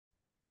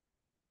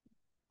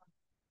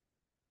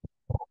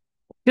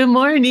Good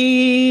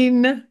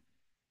morning.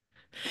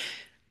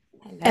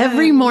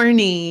 Every Hello.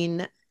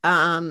 morning,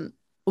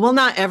 well,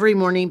 not every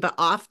morning, but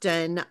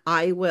often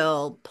I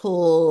will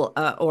pull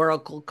a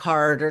oracle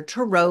card or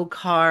tarot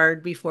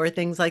card before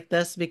things like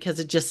this because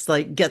it just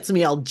like gets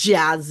me all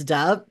jazzed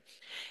up.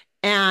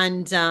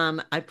 And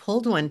I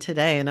pulled one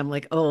today and I'm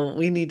like, oh,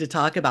 we need to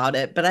talk about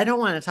it, but I don't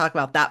want to talk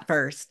about that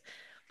first.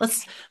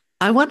 Let's,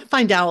 I want to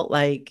find out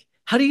like,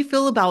 how do you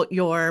feel about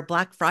your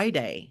Black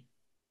Friday?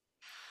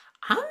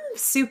 I'm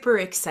super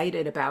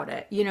excited about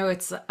it.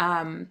 It's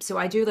so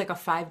I do like a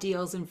 5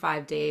 deals in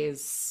 5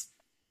 days.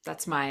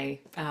 That's my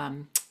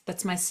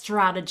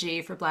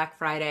strategy for Black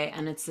Friday,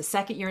 and it's the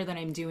second year that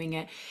I'm doing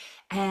it.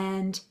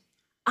 And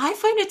I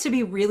find it to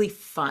be really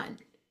fun.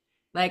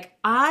 Like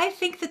I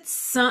think that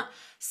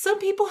some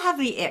people have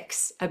the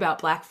icks about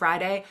Black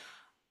Friday.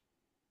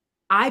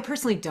 I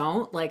personally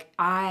don't. Like,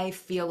 I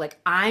feel like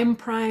I'm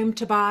primed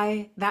to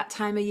buy that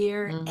time of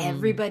year. Mm.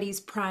 Everybody's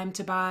primed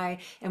to buy.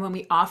 And when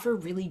we offer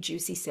really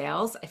juicy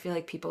sales, I feel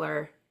like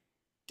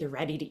they're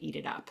ready to eat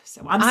it up.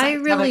 So I'm I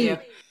psyched. How about you?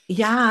 really,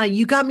 yeah,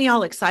 you got me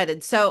all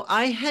excited. So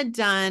I had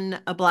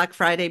done a Black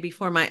Friday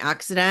before my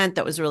accident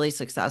that was really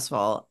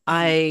successful.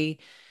 Mhm. I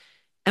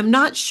am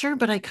not sure,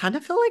 but I kind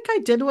of feel like I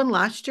did one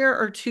last year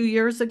or 2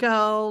 years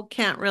ago.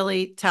 Can't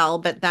really tell.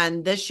 But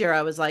then this year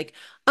I was like,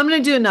 I'm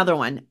going to do another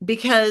one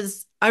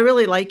because I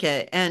really like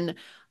it. And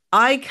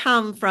I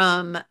come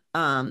from,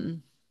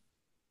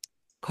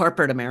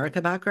 corporate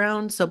America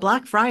background. So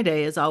Black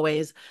Friday is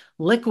always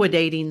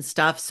liquidating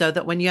stuff so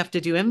that when you have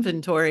to do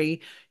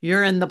inventory,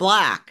 you're in the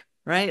black,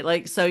 right?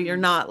 Like, so you're Mhm.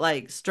 not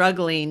like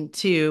struggling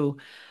to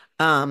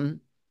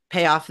um,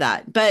 pay off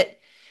that. But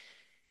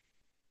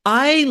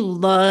I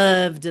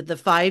loved the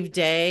 5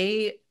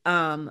 day,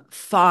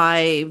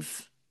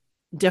 five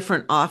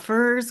different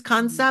offers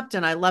Mhm. concept.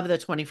 And I love the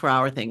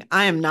 24-hour thing.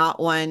 I am not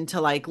one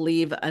to like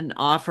leave an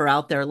offer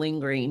out there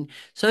lingering.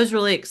 So I was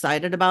really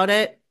excited about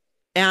it.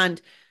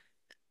 And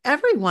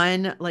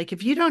everyone, like,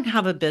 if you don't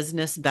have a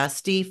business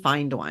bestie,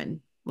 find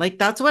one. Like,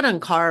 that's what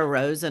Ankara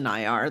Rose and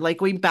I are.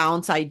 Like, we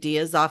bounce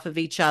ideas off of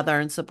each other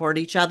and support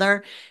each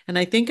other. And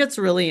I think it's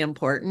really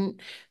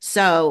important.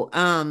 So,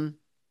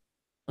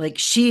 like,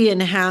 she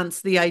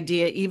enhanced the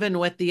idea, even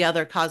with the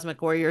other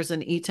Cosmic Warriors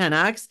and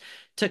E10X,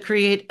 to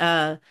create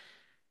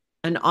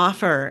an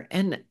offer.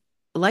 And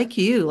like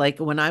you, like,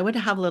 when I would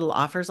have little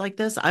offers like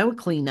this, I would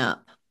clean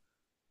up.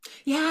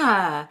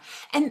 Yeah.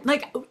 And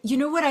like, you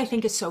know what I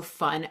think is so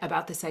fun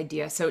about this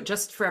idea? So,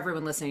 just for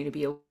everyone listening to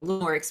be a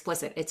little more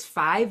explicit, it's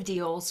 5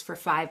 deals for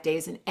 5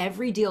 days, and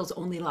every deal is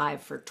only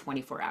live for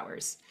 24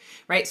 hours,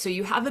 right? So,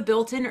 you have a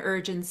built in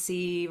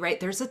urgency, right?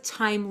 There's a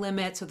time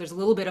limit. So, there's a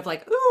little bit of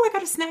like, oh, I got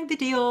to snag the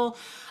deal.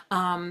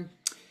 Um,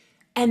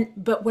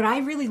 but what I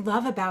really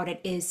love about it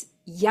is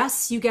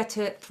yes, you get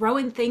to throw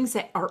in things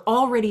that are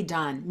already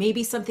done.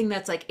 Maybe something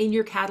that's like in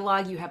your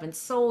catalog you haven't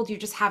sold, you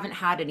just haven't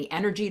had any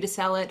energy to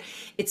sell it.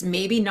 It's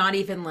maybe not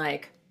even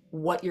like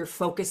what you're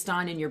focused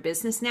on in your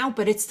business now,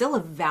 but it's still a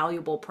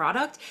valuable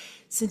product.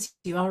 Since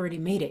you already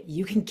made it,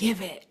 you can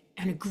give it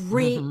at a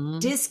great Hmm.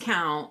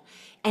 discount.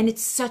 And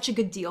it's such a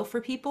good deal for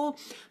people,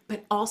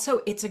 but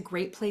also it's a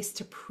great place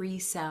to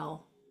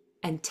pre-sell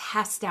and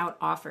test out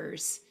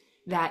offers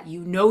that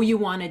you know you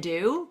want to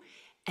do,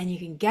 and you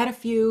can get a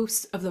few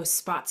of those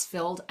spots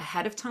filled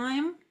ahead of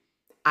time.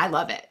 I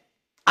love it.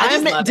 I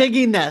I'm just love it.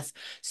 digging this.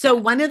 So Yeah.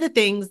 one of the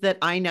things that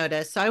I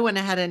noticed, so I went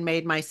ahead and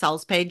made my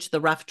sales page, the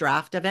rough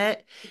draft of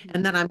it,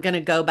 and then I'm going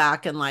to go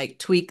back and like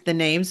tweak the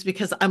names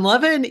because I'm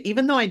loving,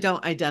 even though I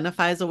don't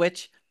identify as a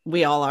witch,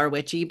 we all are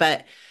witchy,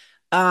 but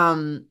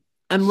um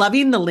I'm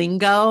loving the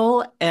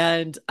lingo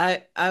and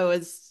I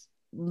was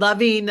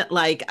loving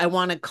like I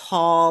want to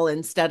call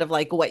instead of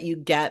like what you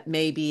get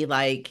maybe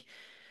like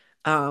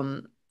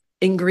um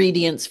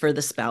ingredients for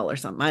the spell or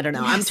something. I don't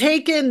know. I'm Yes.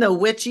 taking the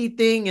witchy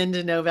thing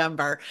into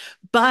November.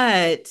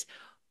 But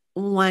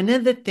one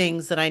of the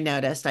things that I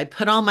noticed, I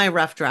put all my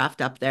rough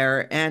draft up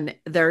there, and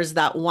there's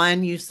that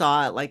one you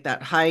saw, like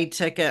that high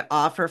ticket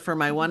offer for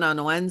my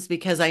one-on-ones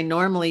because I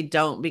normally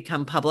don't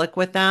become public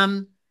with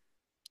them.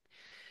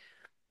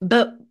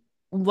 But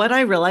what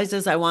I realize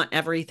is I want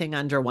everything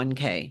under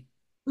 1K.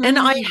 And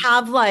I Mm.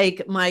 have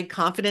like my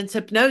confidence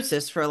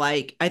hypnosis for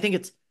like, I think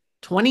it's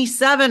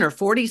 27 or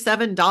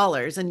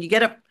 $47, and you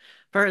get it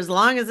for as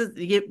long as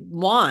you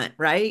want,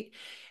 right?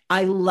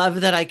 I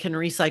love that I can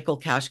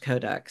recycle cash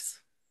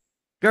codex.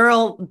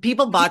 Girl,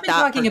 people You've bought been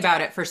that talking for,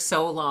 about it for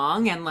so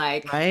long, and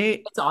like,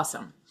 right? it's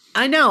awesome.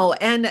 I know.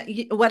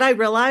 And what I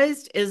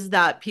realized is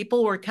that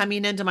people were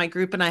coming into my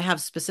group and I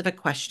have specific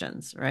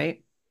questions,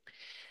 right?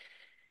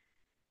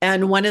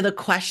 And one of the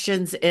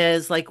questions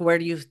is like, where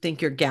do you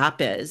think your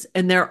gap is?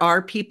 And there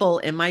are people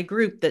in my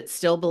group that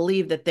still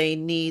believe that they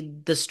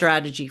need the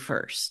strategy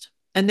first.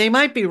 And they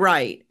might be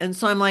right. And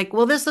so I'm like,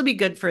 well, this will be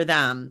good for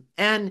them.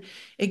 And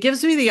it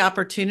gives me the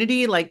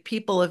opportunity, like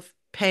people have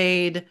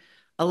paid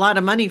a lot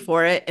of money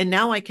for it, and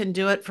now I can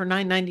do it for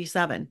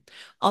 9.97.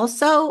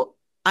 Also,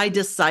 I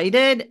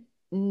decided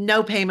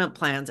no payment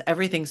plans,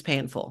 everything's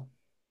painful.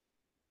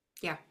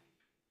 Yeah.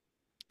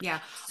 Yeah.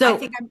 I So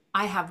think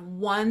I have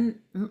one,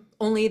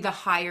 only the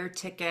higher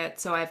ticket.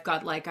 So I've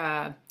got like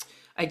I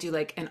do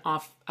like an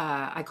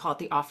I call it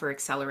the offer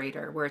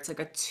accelerator, where it's like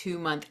a 2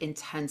 month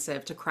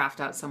intensive to craft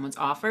out someone's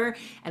offer.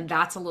 And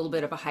that's a little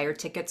bit of a higher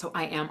ticket. So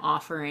I am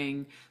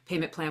offering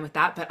payment plan with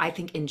that. But I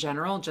think in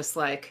general, just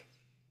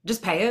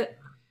pay it.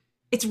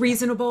 It's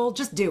reasonable.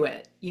 Just do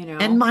it, you and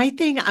know? my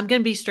thing, I'm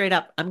going to be straight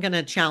up. I'm going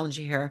to challenge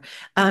you here.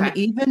 Okay.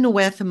 Even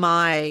with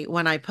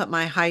when I put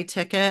my high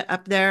ticket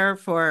up there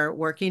for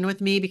working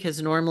with me,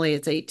 because normally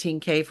it's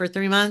 18K for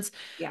 3 months.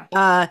 Yeah.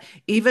 Uh,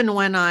 Even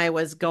when I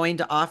was going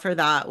to offer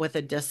that with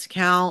a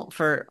discount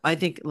for, I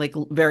think like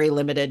very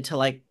limited to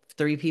like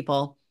 3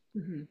 people,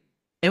 Hmm.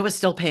 it was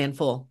still paying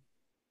full.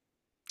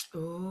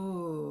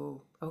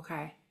 Oh,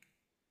 okay.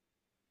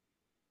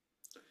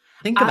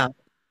 Think I about it.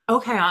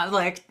 Okay, I'm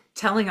like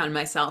telling on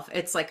myself.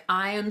 It's like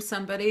I am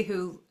somebody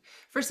who,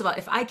 first of all,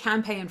 if I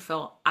can pay in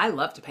full, I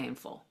love to pay in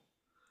full.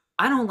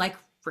 I don't like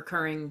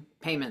recurring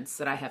payments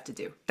that I have to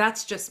do.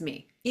 That's just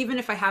me. Even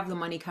if I have the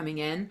money coming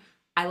in,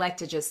 I like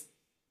to just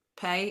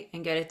pay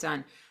and get it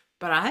done.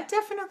 But I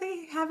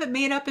definitely have it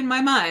made up in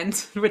my mind,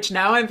 which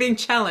now I'm being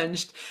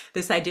challenged.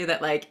 This idea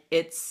that like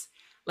it's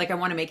like I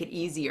want to make it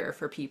easier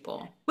for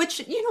people,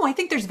 which, I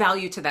think there's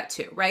value to that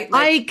too, right?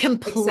 Like I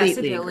completely agree.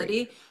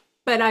 accessibility.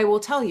 But I will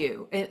tell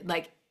you,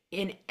 like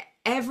in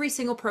every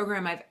single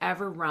program I've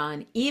ever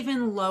run,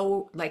 even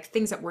low, like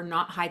things that were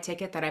not high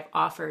ticket that I've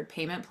offered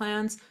payment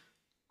plans,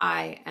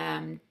 I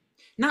am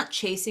not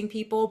chasing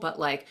people, but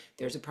like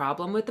there's a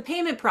problem with the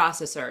payment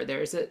processor.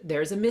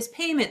 There's a missed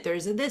payment.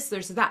 There's a this,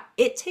 there's a that.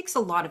 It takes a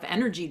lot of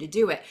energy to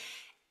do it.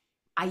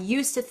 I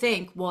used to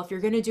think, well, if you're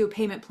going to do a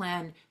payment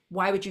plan,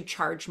 why would you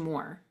charge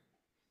more?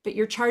 But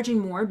you're charging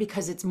more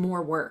because it's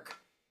more work,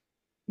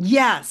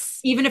 Yes.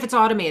 even if it's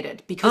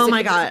automated. Because Oh if my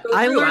it doesn't God. go I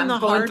through, learned I'm the going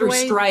hard through way.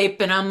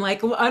 Stripe and I'm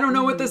like, well, I don't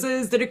know what this Mhm.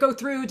 is. Did it go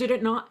through? Did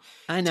it not?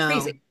 I It's know.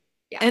 crazy.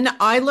 Yeah. And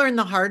I learned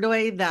the hard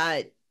way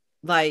that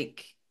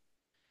like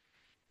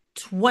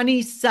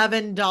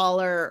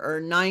 $27 or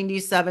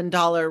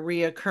 $97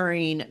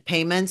 reoccurring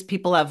payments,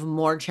 people have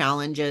more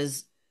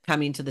challenges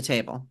coming to the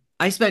table.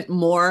 I spent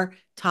more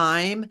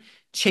time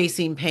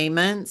chasing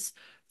payments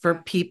for Yeah.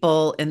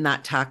 people in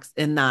that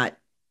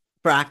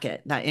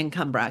bracket, that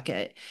income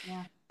bracket.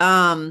 Yeah.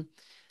 Um,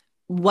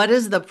 what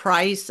is the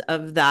price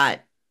of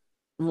that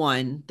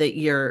one that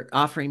you're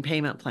offering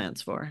payment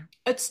plans for?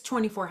 It's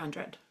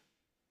 2,400.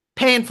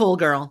 Paying full,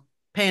 girl.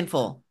 Paying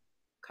full.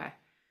 Okay.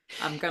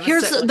 I'm gonna Here's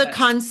sit with the it.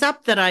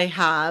 concept that I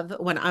have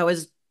when I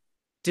was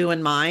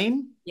doing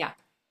mine. Yeah.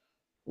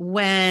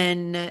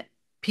 When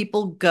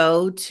people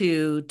go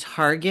to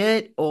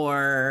Target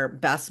or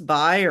Best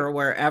Buy or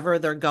wherever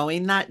they're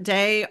going that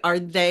day, are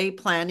they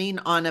planning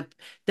on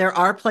there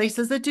are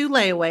places that do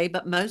layaway,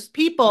 but most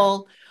Yeah.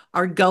 people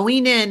are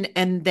going in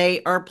and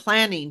they are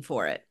planning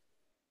for it.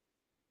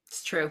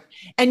 It's true.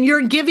 And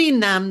you're giving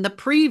them the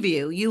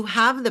preview. You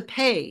have the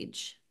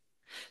page.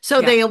 So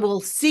Yeah. they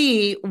will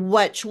see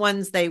which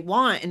ones they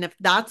want. And if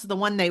that's the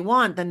one they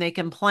want, then they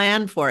can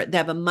plan for it. They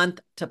have a month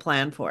to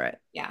plan for it.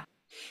 Yeah.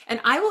 And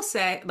I will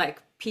say,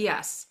 like,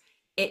 PS,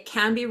 it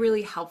can be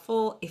really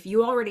helpful if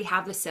you already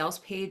have the sales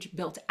page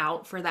built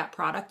out for that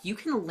product. You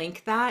can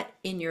link that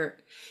in your.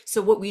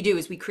 So, what we do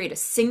is we create a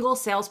single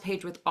sales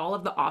page with all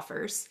of the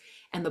offers,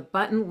 and the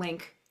button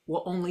link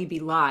will only be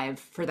live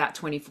for that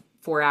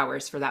 24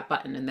 hours for that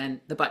button. And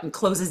then the button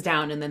closes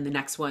down, and then the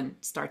next one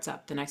starts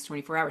up the next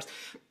 24 hours.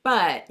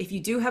 But if you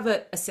do have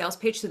a sales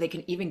page so they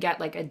can even get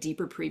like a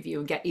deeper preview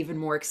and get even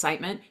more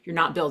excitement, you're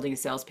not building a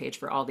sales page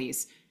for all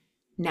these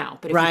now,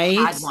 but if you Right?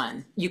 had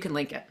one, you can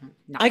link it.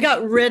 I Not for got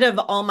me. rid of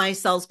all my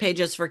sales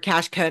pages for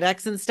cash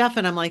codex and stuff.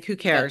 And I'm like, who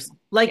Good. cares?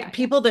 Yeah, Like yeah.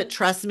 people that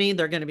trust me,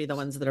 they're going to be the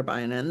ones that are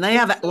buying it. And they It's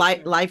have so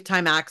true.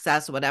 lifetime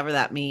access, whatever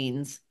that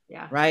means.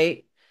 Yeah,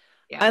 Right.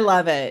 yeah. I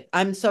love it.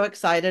 I'm so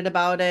excited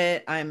about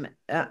it. I'm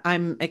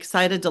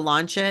excited to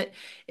launch it.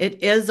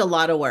 It is a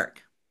lot of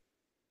work,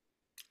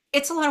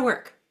 It's a lot of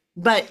work.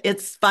 but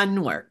it's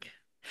fun work.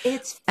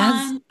 It's As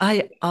fun.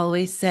 I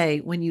always say,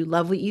 when you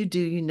love what you do,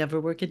 you never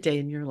work a day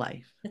in your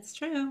life. It's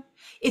true.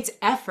 It's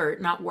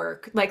effort, not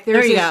work. Like There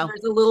there's you a go.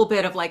 there's a little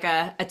bit of like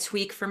a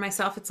tweak for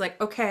myself. It's like,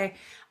 okay,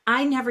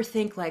 I never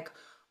think like,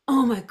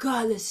 oh my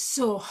God, this is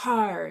so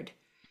hard.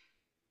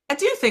 I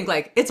do think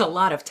like it's a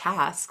lot of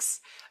tasks,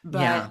 but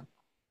Yeah.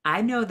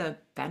 I know the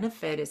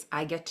benefit is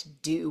I get to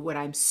do what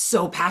I'm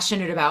so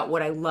passionate about,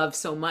 what I love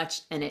so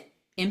much, and it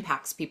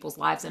impacts people's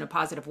lives in a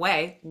positive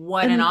way.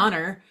 What an And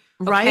honor.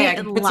 Okay, right. I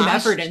can put some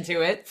effort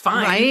into it.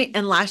 Fine. Right.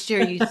 And last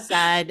year you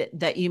said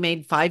that you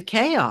made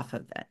 5K off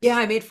of Yeah, it.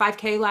 I made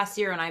 5K last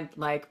year and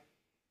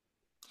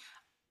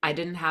I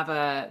didn't have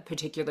a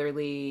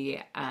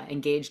particularly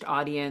engaged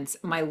audience.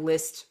 My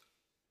list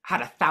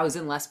had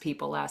 1,000 less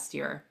people last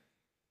year.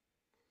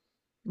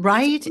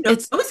 So Right. who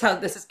It's knows how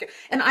this is going?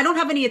 And I don't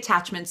have any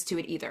attachments to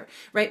it either,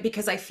 right?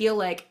 Because I feel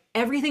like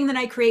everything that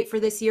I create for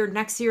this year,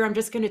 next year, I'm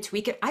just going to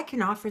tweak it. I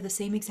can offer the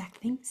same exact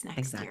things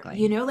next year. exactly.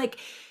 Like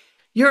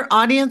Your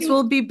audience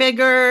will be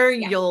bigger.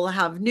 yeah, You'll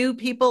have new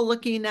people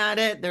looking at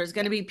it. There's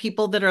going to be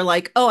people that are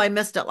like, oh, I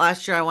missed it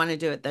last year. I want to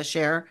do it this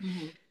year.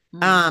 mhm.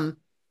 Mm, Um,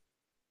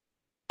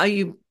 are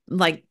you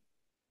like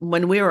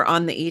when we were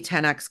on the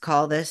E10X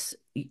call this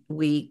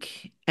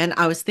week, and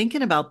I was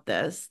thinking about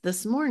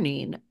this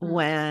morning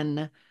mm.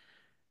 when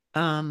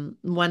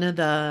one of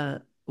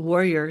the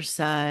warriors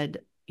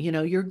said,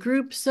 your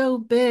group's so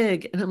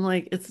big. And I'm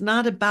like, it's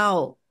not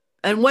about,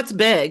 and what's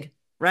big,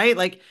 right?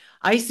 Like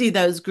I see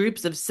those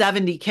groups of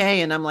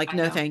 70K and I'm like, I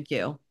no, know. thank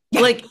you.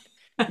 Yeah. Like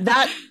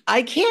that,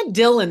 I can't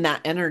deal in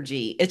that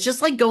energy. It's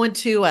just like going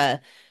to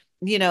a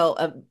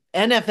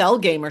NFL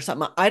game or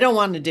something. I don't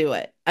want to do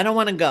it. I don't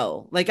want to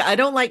go. Like I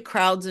don't like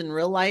crowds in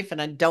real life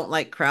and I don't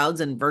like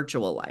crowds in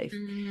virtual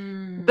life.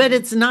 But Mm.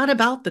 it's not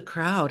about the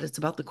crowd, it's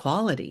about the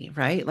quality,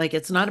 right? Like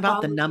it's not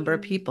about the number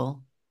of Quality,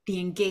 people. the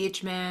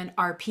engagement.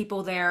 Are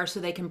people there so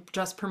they can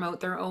just promote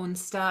their own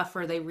stuff?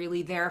 Or are they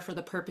really there for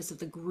the purpose of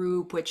the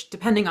group? Which,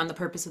 depending on the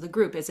purpose of the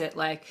group, is it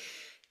like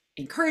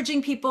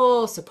encouraging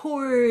people,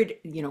 support,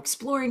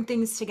 exploring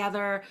things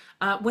together?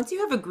 Once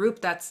you have a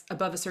group that's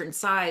above a certain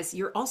size,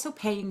 you're also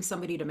paying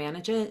somebody to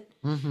manage it,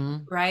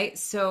 Hmm. right?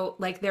 So,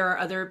 like, there are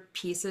other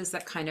pieces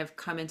that kind of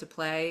come into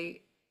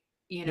play,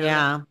 that.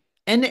 Yeah.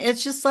 And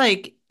it's just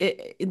like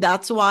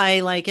that's why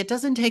like it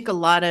doesn't take a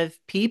lot of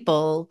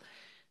people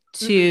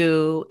Mm-mm.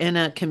 to in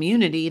a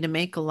community to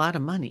make a lot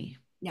of money.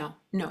 No,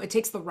 no, it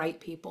takes the right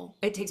people.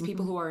 It takes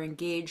people Hmm. who are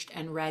engaged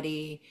and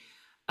ready.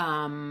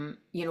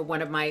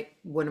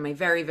 One of my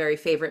very, very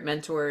favorite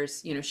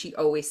mentors, she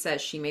always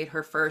says she made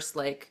her first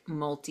like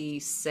multi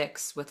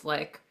six with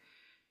like,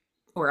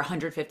 or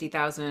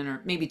 150,000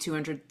 or maybe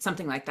 200,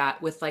 something like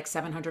that, with like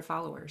 700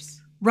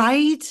 followers.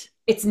 Right?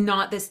 It's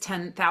not this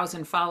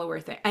 10,000 follower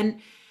thing.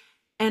 And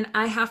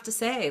I have to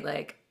say,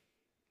 like,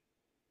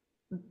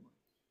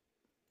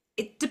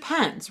 it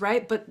depends,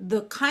 right? But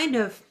the kind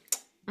of,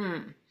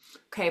 mm,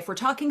 okay, if we're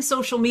talking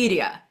social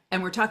media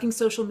and we're talking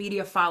social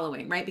media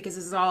following, right? Because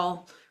this is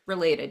all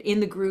related in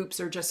the groups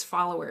or just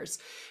followers,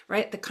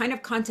 right? The kind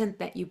of content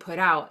that you put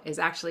out is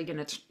actually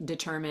going to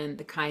determine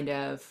the kind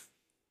of,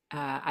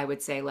 I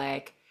would say,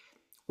 like,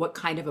 what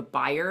kind of a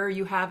buyer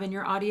you have in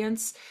your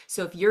audience.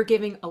 So if you're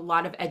giving a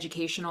lot of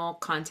educational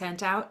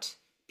content out,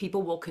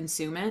 people will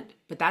consume it,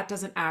 but that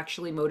doesn't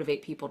actually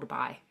motivate people to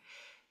buy.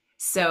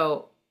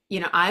 So,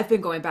 I've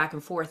been going back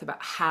and forth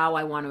about how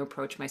I want to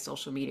approach my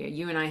social media.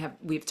 You and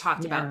we've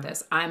talked about Yeah.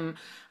 this. I'm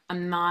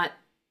not,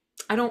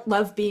 I don't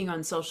love being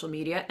on social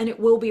media, and it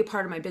will be a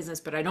part of my business,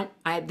 but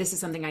this is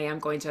something I am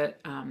going to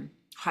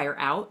hire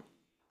out.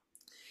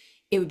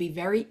 It would be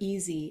very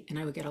easy, and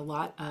I would get a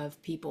lot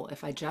of people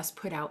if I just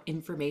put out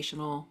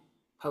informational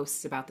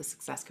posts about the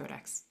Success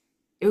Codex.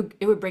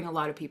 It would bring a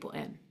lot of people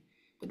in,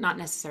 but not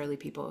necessarily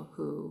people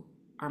who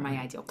are my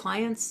ideal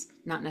clients,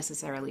 not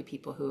necessarily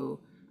people who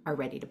are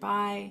ready to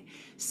buy.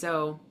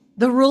 So,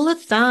 The rule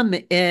of thumb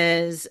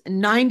is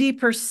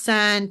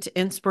 90%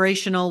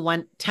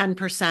 inspirational,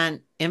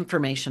 10%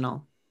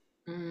 informational.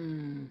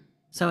 mm,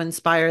 So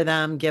inspire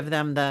them, give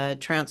them the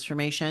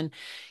transformation.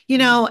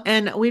 mhm.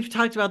 And we've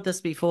talked about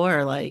this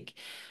before, like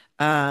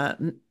uh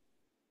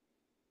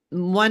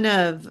one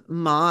of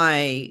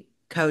my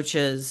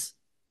coaches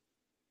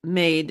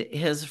made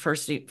his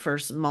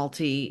first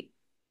multi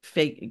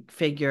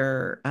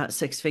figure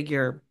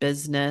six-figure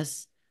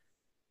business.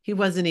 He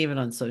wasn't even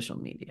on social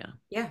media.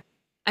 Yeah.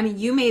 I mean,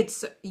 you made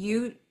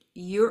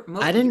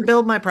I didn't you're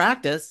build my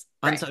practice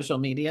on right, social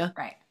media.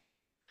 right.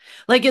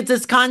 Like it's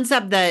this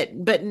concept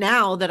but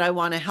now that I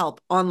want to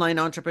help online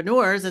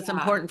entrepreneurs, it's Yeah.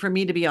 important for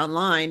me to be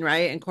online,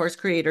 right? And course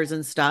creators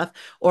and stuff,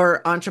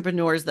 or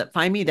entrepreneurs that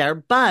find me there.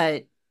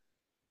 But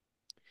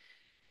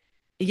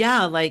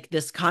yeah, like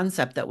this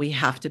concept that we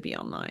have to be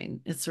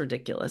online, it's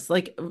ridiculous.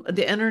 Like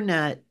the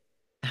internet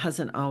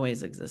hasn't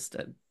always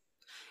existed.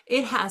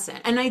 It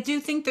hasn't. And I do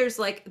think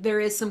there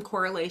is some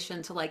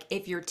correlation to, like,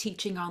 if you're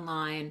teaching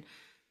online,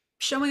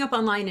 showing up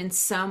online in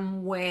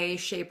some way,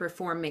 shape, or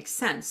form makes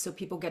sense. So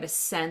people get a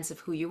sense of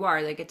who you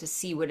are. They get to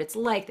see what it's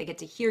like. They get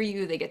to hear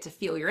you. They get to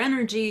feel your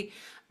energy.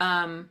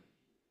 Um,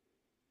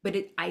 but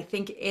I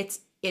think it's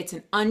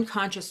an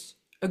unconscious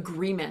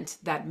agreement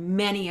that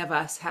many of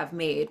us have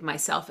made,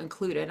 myself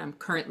included. I'm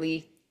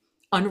currently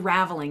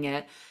unraveling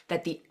it,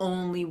 that the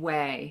only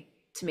way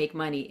to make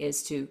money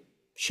is to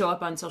show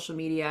up on social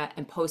media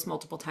and post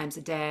multiple times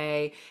a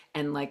day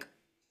and, like,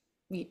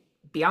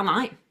 be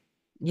online,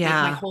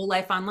 make my Yeah. whole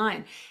life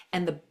online.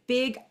 And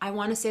I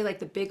want to say, like,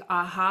 the big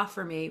aha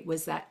for me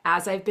was that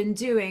as I've been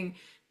doing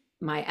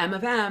my M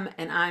of M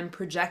and I'm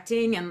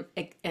projecting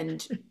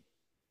and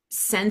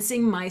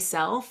sensing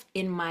myself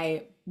in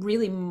my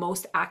really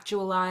most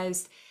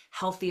actualized,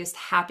 healthiest,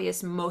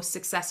 happiest, most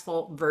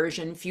successful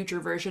future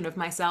version of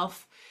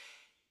myself,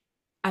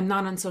 I'm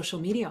not on social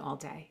media all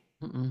day.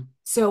 Mm-mm.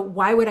 So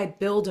why would I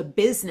build a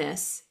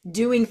business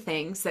doing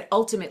things that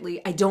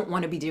ultimately I don't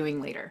want to be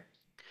doing later?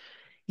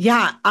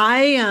 Yeah,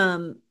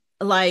 I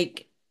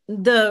like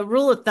the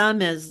rule of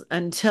thumb is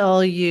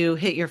until you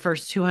hit your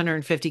first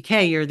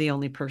 250K, you're the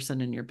only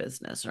person in your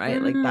business,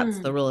 right? Like that's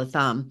the Mm, rule of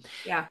thumb.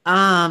 yeah.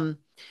 Um,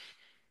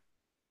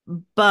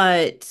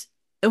 but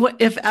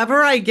if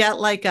ever I get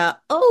like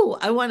oh,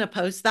 I want to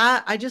post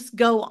that, I just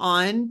go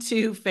on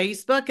to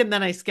Facebook and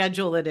then I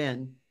schedule it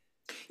in.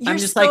 You're I'm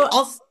just like, so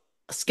I'll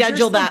you're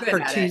schedule so that good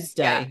for at it.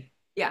 Yeah. Tuesday.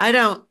 Yeah. I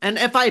don't, and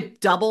if I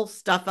double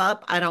stuff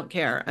up, I don't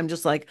care. I'm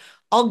just like,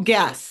 I'll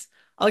guess.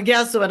 I'll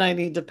guess when I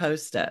need to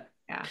post it.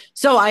 Yeah.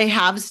 So I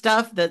have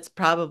stuff that's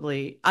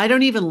probably, I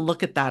don't even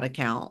look at that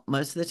account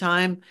most of the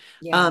time.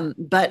 Yeah.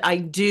 But I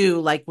do,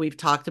 like we've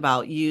talked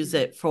about, use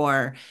Mhm. it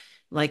for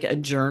like a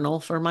journal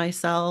for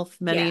myself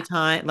many Yeah.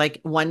 times, like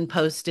one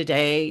post a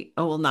day.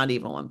 Oh, well, not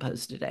even one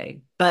post a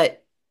day,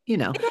 but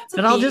It ends but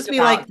up I'll being just be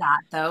about like, that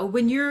though.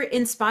 When you're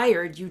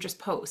inspired, you just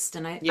post.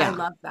 And I yeah,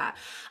 love that.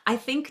 I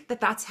think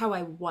that that's how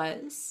I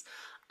was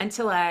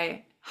until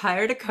I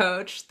hired a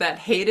coach that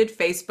hated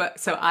Facebook.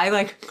 So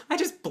I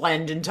just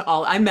blend into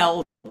I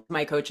meld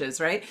my coaches,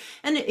 right?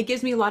 And it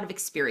gives me a lot of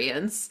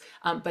experience,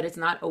 but it's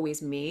not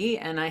always me.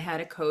 And I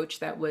had a coach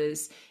that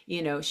was,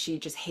 she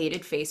just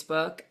hated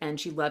Facebook and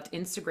she loved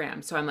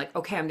Instagram. So I'm like,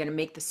 okay, I'm going to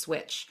make the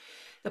switch.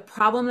 The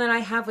problem that I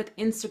have with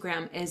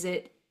Instagram is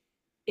it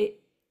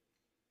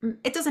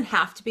it doesn't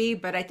have to be,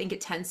 but I think it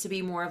tends to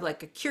be more of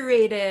like a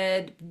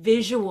curated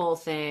visual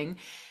thing.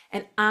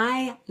 And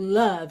I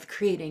love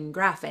creating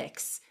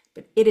graphics,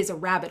 but it is a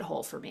rabbit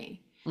hole for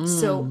me.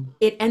 So mm,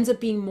 it ends up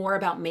being more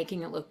about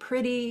making it look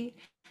pretty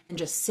and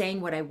just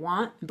saying what I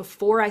want.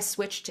 Before I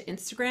switched to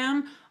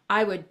Instagram,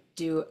 I would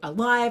do a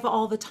live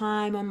all the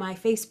time on my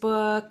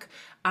Facebook.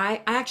 I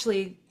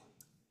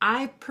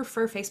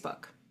prefer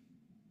Facebook.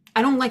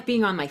 I don't like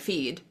being on my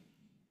feed,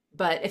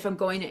 but if I'm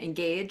going to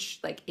engage,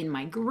 like in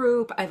my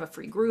group, I have a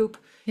free group,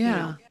 you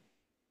know. yeah,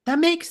 that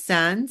makes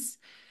sense.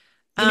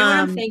 You know what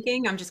I'm Um,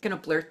 thinking? I'm just going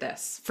to blurt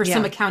this for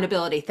some yeah,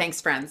 accountability. Thanks,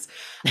 friends.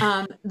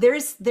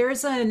 There's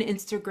an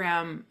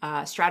Instagram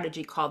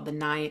strategy called the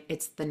nine.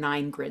 It's the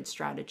 9 grid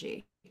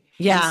strategy,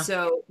 and yeah.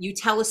 so you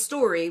tell a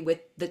story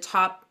with the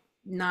top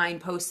 9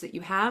 posts that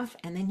you have,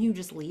 and then you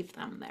just leave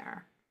them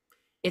there.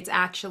 It's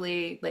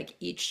actually like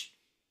each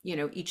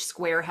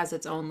square has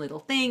its own little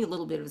thing, a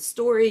little bit of a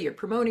story. You're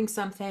promoting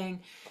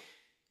something.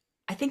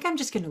 I think I'm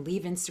just going to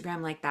leave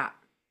Instagram like that.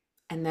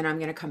 And then I'm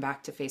going to come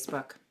back to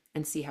Facebook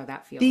and see how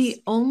that feels.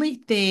 The only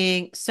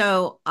thing,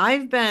 so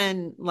I've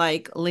been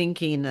like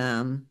linking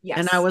them,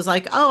 and I Yes. was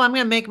like, oh, I'm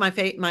gonna make my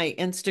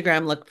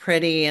Instagram look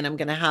pretty, and I'm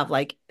gonna have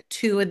like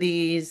two of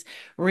these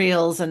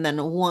reels and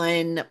then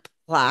one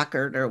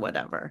placard or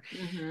whatever.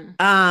 Hmm.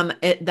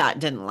 That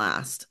didn't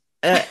last.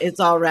 It's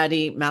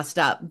already messed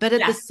up. But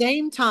at the Yeah.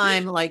 same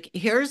time, like,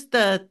 here's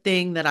the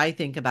thing that I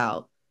think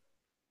about.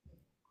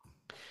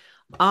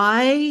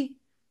 I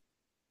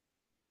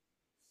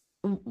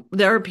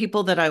There are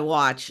people that I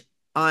watch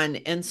on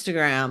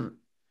Instagram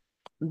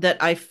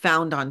that I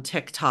found on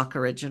TikTok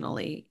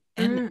originally.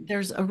 And Mm.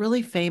 there's a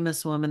really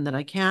famous woman that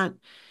I can't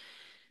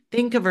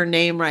think of her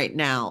name right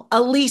now,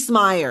 Elise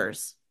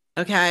Myers.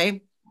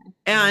 Okay. No.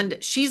 And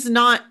she's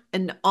not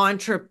an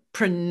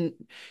entrepreneur.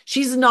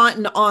 She's not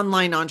an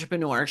online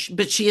entrepreneur,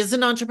 but she is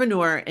an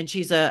entrepreneur and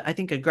she's I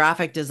think a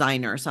graphic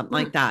designer or something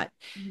like Mm. that.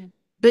 Mhm.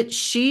 But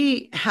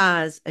she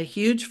has a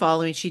huge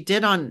following. She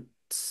did on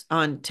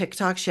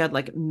TikTok. She had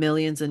like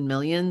millions and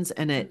millions,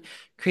 and it Mm.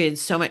 created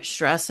so much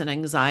stress and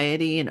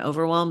anxiety and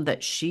overwhelm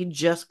that she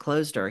just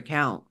closed her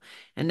account.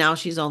 And now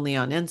she's only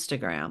on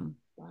Instagram.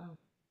 Wow.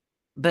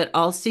 But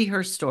I'll see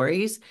her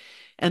stories,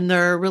 and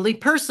they're really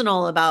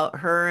personal about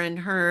her and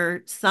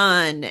her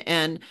son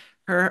and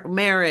her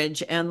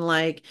marriage and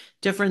like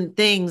different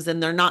things.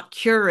 And they're not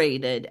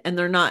curated and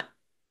they're not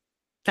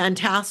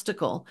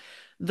fantastical.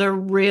 They're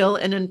real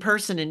and in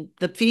person and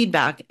the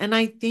feedback. And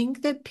I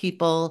think that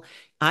people,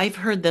 I've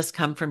heard this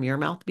come from your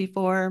mouth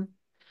before.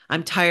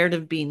 I'm tired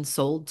of being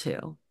sold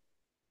to.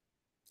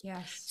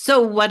 Yes.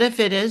 So what if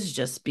it is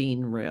just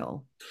being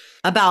real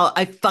about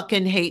I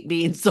fucking hate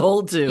being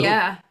sold to?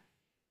 Yeah.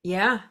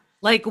 Yeah.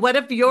 Like, what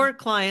if your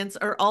clients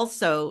are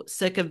also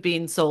sick of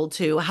being sold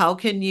to? How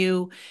can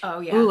you, Oh,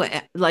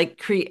 yeah. like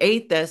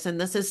create this? And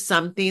this is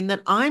something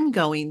that I'm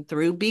going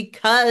through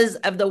because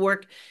of the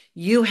work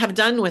you have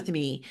done with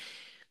me.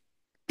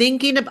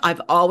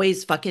 I've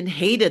always fucking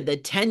hated the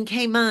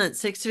 10K month,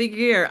 6 figure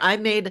year. I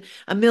made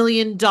 $1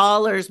 million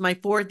my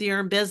fourth year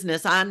in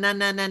business. Nah, nah,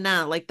 nah,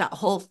 nah, like that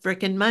whole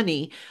freaking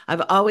money.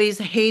 I've always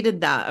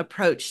hated that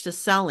approach to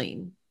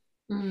selling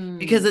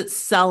because Mm. it's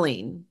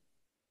selling,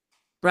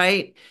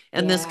 right?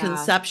 And this Yeah.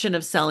 conception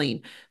of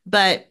selling.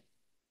 But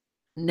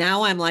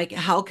now I'm like,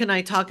 how can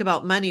I talk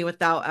about money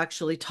without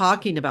actually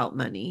talking about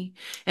money?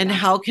 And Yeah.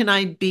 how can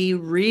I be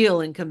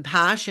real and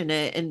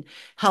compassionate and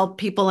help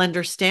people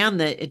understand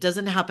that it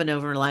doesn't happen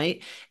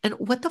overnight? And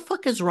what the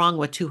fuck is wrong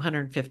with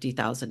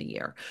 250,000 a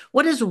year?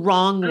 What is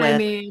wrong I with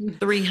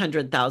mean,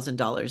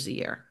 $300,000 a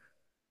year?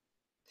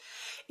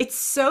 it's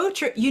so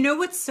true. You know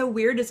what's so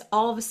weird is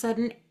all of a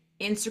sudden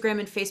Instagram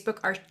and Facebook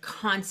are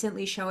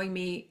constantly showing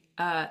me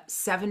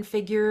 7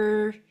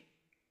 figure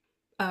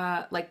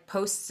like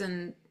posts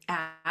and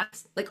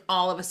ads. Like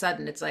all of a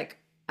sudden it's like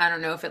I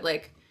don't know if it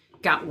like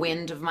got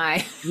wind of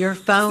my Your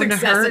phone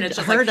success, and it's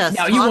just like, heard us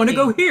now you want to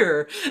go talking.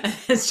 here. And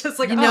it's just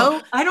like, You oh,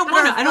 know, I don't but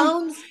want our to, I don't,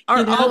 phones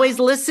are you know, always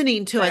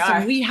listening to they us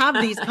and are. we have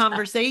these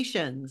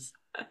conversations.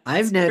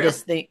 It's true.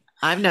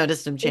 I've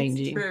noticed them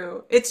It's changing.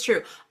 true. It's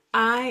true.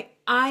 I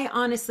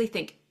honestly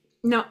think,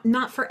 no,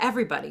 not for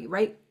everybody,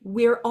 right?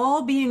 We're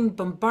all being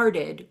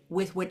bombarded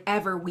with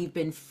whatever we've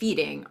been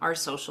feeding our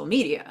social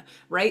media,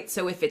 right?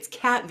 So if it's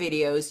cat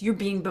videos, you're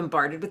being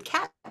bombarded with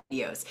cat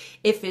videos.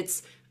 If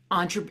it's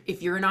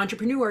if you're an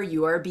entrepreneur,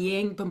 you are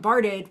being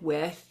bombarded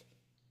with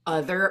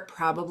other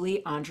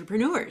probably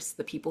entrepreneurs,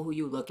 the people who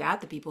you look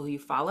at, the people who you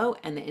follow,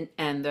 and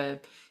the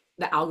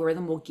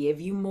algorithm will give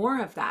you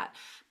more of that.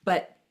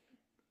 But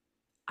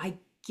I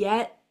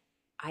get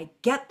I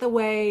get the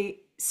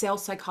way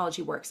sales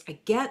psychology works. I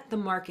get the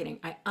marketing.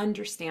 I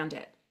understand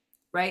it.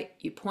 Right?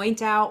 You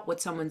point out what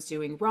someone's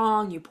doing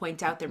wrong, you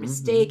point out their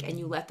mistake, and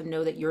you Hmm. let them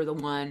know that you're the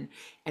one,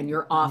 and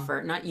your Hmm.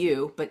 offer, not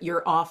you, but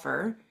your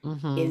offer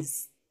Hmm.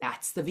 is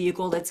that's the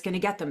vehicle that's going to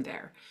get them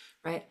there,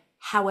 right?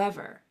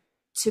 However,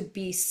 to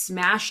be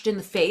smashed in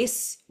the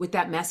face with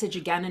that message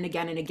again and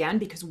again and again,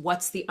 because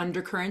what's the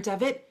undercurrent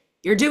of it?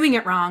 You're doing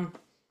it wrong,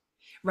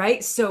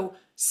 right? So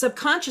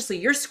subconsciously,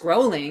 you're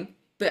scrolling,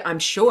 but I'm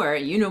sure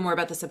you know more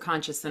about the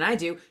subconscious than I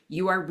do.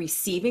 You are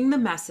receiving the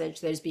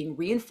message that is being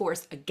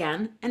reinforced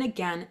again and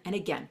again and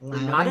again.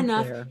 You're Loud not and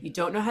enough. clear. You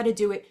don't know how to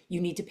do it. You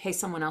need to pay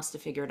someone else to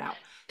figure it out.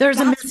 There's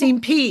a That's what,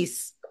 missing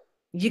piece.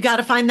 You got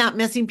to find that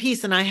missing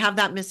piece, and I have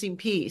that missing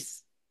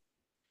piece.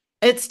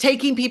 It's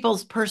taking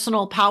people's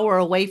personal power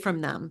away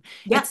from them.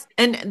 yeah,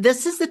 And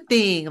this is the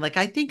thing, like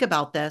I think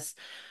about this.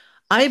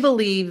 I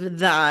believe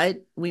that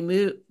we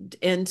moved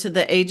into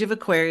the age of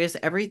Aquarius.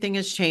 Everything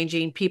is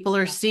changing. People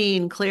are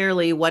seeing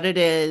clearly what it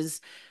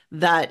is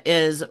that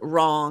is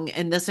wrong.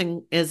 And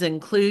is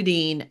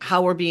including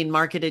how we're being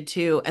marketed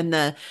to and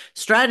the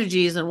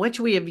strategies in which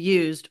we have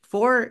used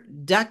for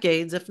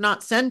decades, if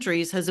not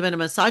centuries, has been a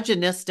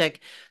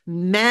misogynistic,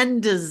 men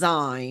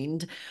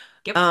designed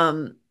yep,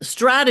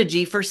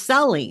 strategy for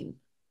selling.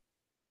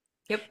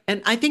 yep.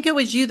 And I think it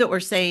was you that were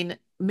saying,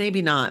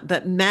 maybe not,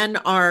 but men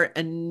are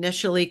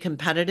initially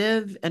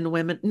competitive and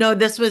women. No,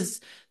 this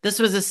was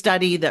a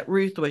study that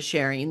Ruth was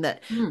sharing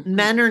that Mm,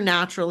 men are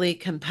naturally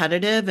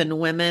competitive and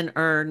women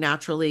are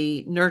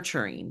naturally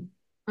nurturing.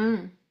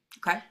 mm.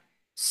 Okay.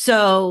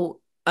 So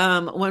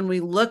when we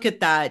look at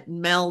that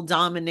male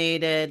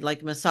dominated,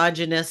 like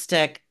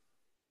misogynistic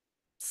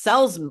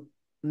sales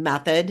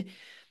method,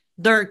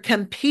 they're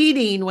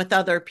competing with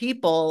other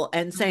people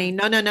and Mm, saying,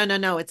 no, no, no, no,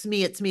 no, it's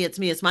me, it's me, it's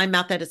me, it's my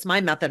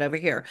method over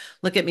here.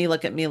 Look at me,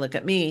 look at me, look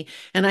at me.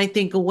 And I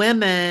think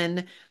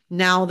women,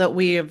 now that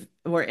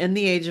we're in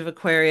the age of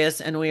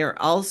Aquarius and we are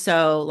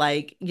also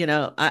like,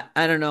 I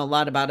don't know a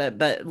lot about it,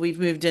 but we've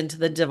moved into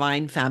the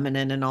divine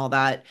feminine and all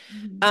that.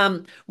 mm.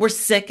 We're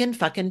sick and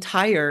fucking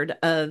tired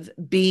of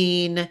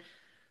being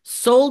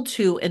sold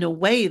to in a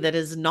way that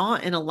is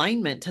not in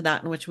alignment to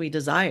that in which we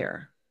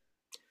desire.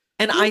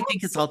 And It I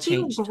think it's makes all me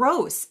feel changed.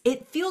 gross.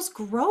 It feels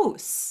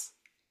gross.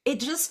 It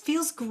just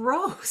feels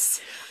gross.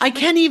 I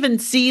Like, can't even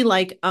see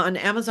like on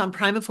Amazon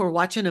Prime if we're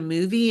watching a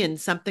movie and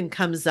something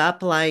comes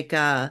up like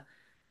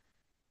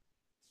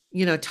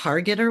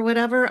Target or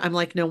whatever. I'm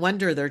like, no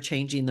wonder they're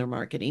changing their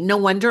marketing. No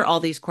wonder all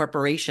these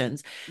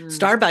corporations.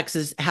 mm, Starbucks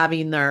is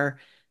having their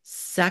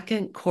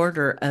second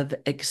quarter of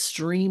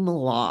extreme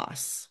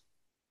loss.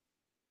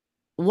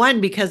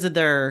 One, because of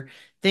their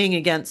thing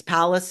against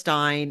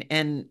Palestine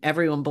and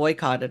everyone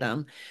boycotted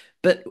them.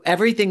 But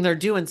everything they're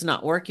doing is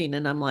not working.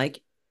 And I'm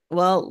like,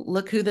 well,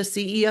 look who the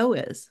CEO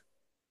is.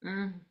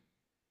 mm,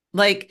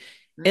 Like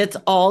it's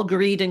mm. all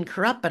greed and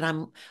corrupt, but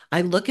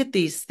I look at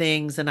these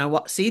things and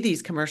see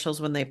these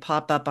commercials when they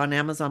pop up on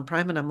Amazon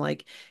Prime and I'm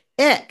like,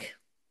 ick.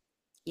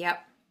 Yep.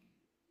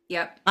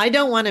 Yep. I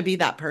don't want to be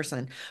that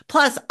person.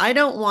 Plus, I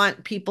don't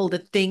want people to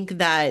think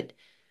that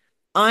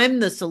I'm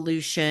the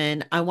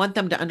solution. I want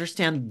them to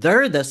understand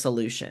they're the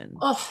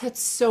solution. Oh, that's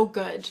so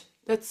good.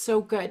 That's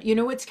so good. You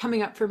know what's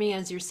coming up for me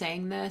as you're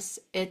saying this?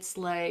 It's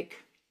like,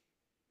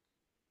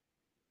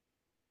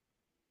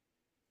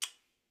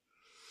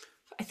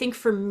 I think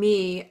for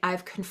me,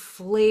 I've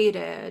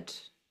conflated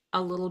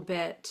a little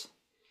bit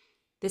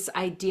this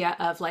idea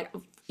of like,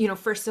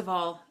 first of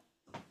all,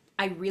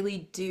 I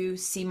really do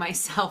see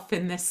myself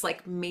in this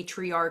like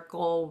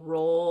matriarchal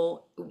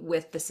role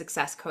with the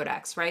Success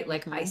Codex, right?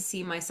 Like I Mhm.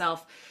 see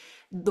myself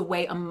the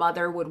way a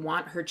mother would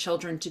want her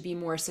children to be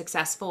more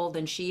successful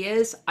than she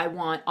is. I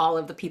want all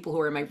of the people who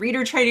are in my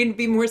reader training to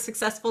be more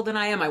successful than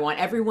I am. I want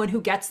everyone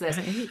who gets this.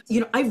 Right.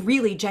 I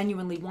really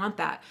genuinely want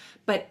that.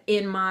 But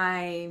in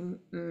my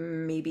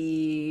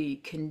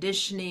maybe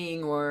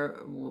conditioning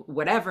or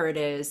whatever it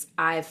is,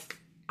 I've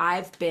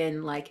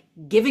been like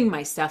giving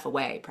my stuff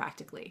away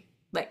practically,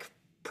 like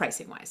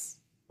pricing wise,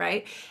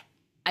 right?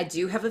 I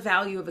do have a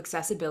value of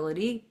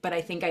accessibility, but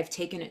I think I've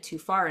taken it too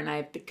far, and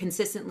I've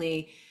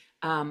consistently,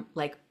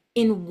 like,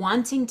 in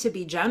wanting to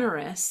be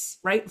generous,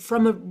 right,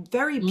 from a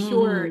very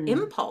pure Mm.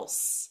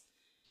 impulse.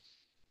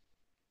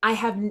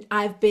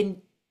 I've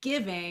been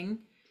giving,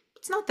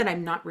 it's not that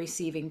I'm not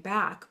receiving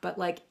back, but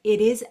like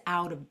it is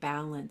out of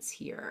balance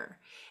here.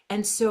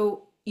 And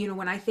so,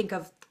 when I think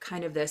of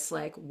kind of this,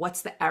 like,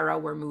 what's the era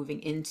we're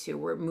moving into?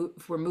 We're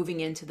moving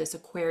into this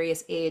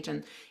Aquarius age,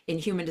 and in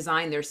human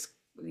design, there's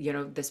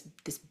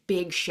this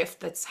big shift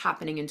that's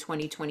happening in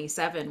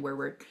 2027 where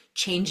we're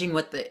changing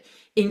what the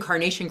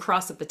incarnation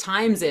cross of the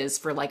times is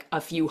for like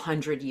a few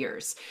hundred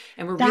years,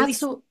 and we're really,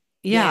 That's,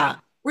 yeah, yeah.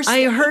 we're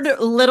I st- heard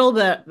a little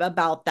bit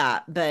about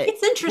that, but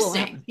it's we'll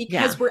have, interesting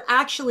yeah. because we're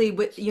actually,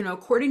 with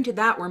according to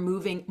that, we're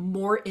moving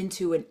more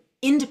into an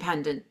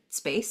independent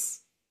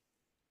space.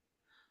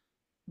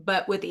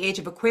 But with the age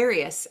of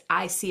Aquarius,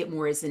 I see it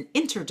more as an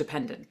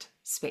interdependent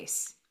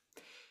space.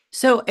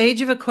 So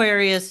Age of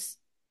Aquarius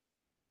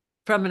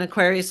from an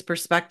Aquarius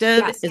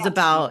perspective Yes. is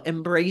about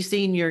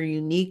embracing your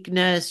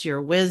uniqueness,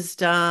 your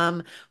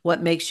wisdom,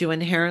 what makes you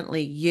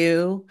inherently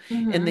you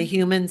in the Hmm.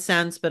 human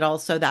sense, but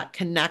also that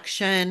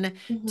connection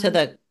to Hmm.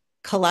 the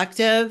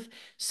collective.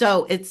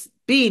 So it's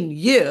being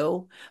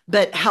you,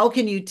 but how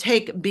can you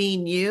take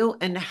being you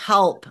and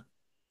help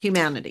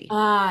humanity?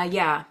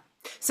 Yeah.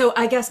 So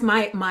I guess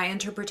my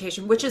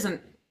interpretation, which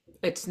isn't,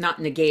 it's not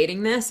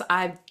negating this.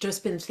 I've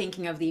just been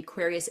thinking of the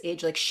Aquarius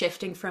age like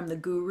shifting from the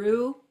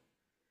guru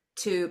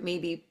to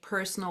maybe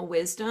personal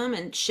wisdom,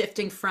 and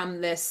shifting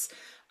from this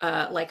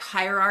like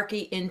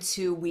hierarchy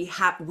into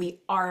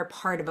we are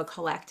part of a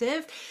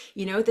collective.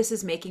 You know what this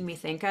is making me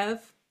think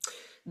of?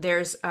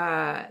 There's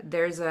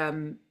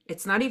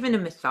it's not even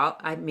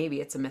a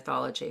maybe it's a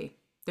mythology.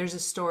 There's a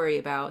story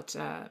about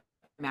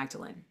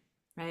Magdalene,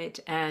 right?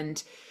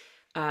 And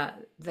uh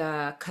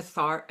the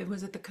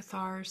was it the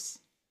Cathars?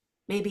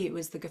 Maybe it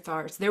was the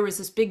Cathars. There was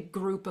this big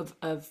group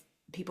of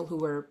people who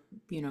were,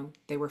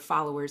 they were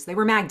followers. They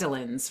were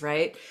Magdalens,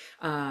 right?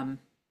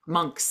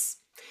 Monks.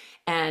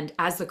 And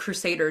as the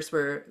Crusaders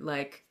were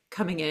like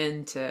coming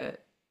in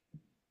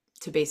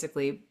to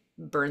basically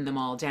burn them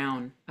all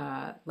down,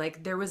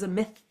 like there was a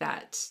myth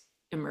that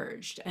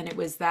emerged, and it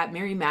was that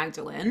Mary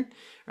Magdalene,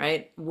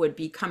 right, would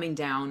be coming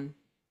down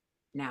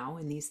now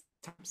in these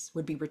times,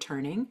 would be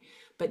returning,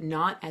 but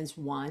not as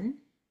one,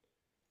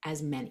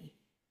 as many.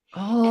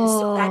 And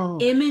so that Oh,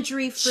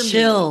 imagery for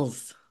me,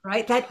 chills.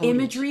 right? That Total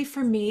imagery chills.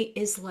 for me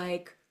is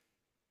like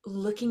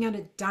looking at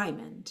a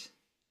diamond.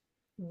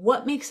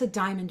 What makes a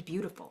diamond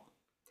beautiful?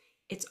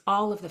 It's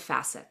all of the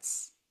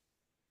facets,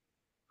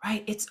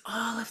 right? It's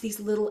all of these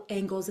little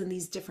angles and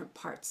these different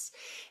parts.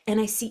 And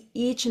I see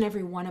each and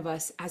every one of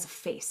us as a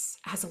face,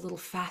 as a little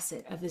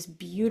facet of this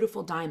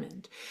beautiful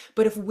diamond.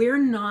 But if we're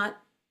not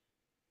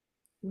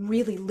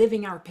really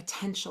living our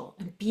potential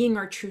and being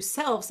our true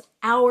selves,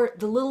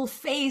 the little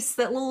face,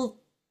 that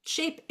little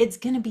shape, it's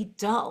going to be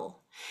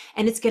dull,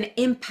 and it's going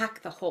to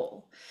impact the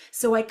whole.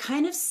 So I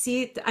kind of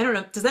see, I don't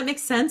know, does that make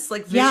sense,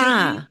 like visually?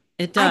 Yeah,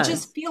 it I does.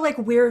 just feel like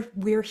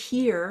we're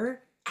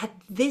here at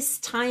this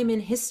time in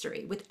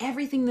history with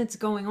everything that's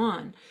going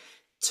on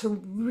to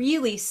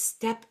really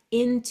step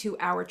into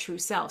our true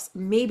selves.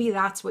 Maybe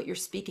that's what you're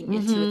speaking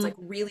into. It's Hmm. like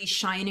really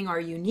shining our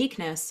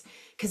uniqueness,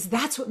 because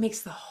that's what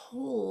makes the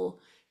whole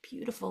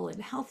beautiful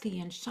and healthy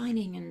and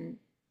shining and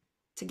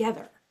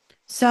together.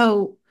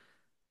 So,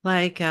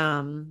 like,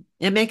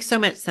 it makes so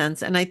much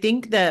sense. And I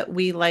think that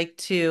we like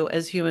to,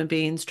 as human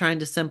beings, trying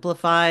to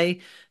simplify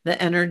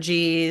the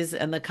energies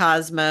and the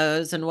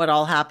cosmos and what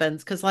all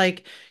happens. Cause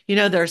like,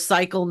 there's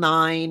cycle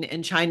 9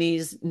 in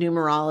Chinese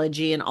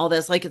numerology and all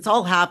this, like it's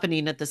all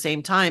happening at the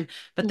same time.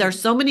 But there's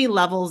Mm, so many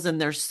levels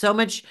and there's so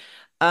much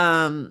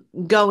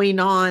going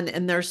on,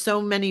 and there's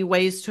so many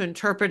ways to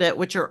interpret it,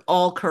 which are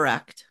all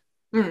correct.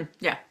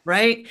 yeah,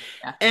 Right.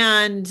 yeah.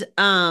 And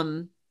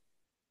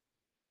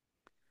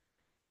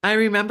I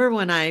remember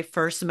when I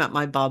first met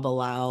my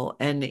Babalao,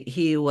 and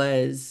he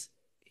was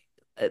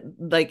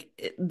like,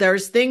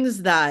 there's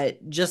things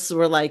that just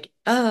were like,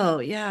 oh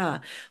yeah.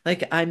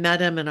 Like I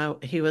met him,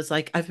 and he was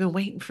like, I've been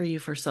waiting for you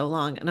for so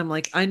long. And I'm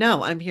like, I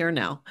know, I'm here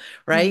now.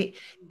 Mm, Right.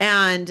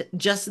 And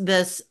just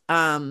this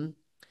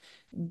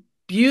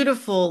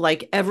beautiful,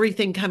 like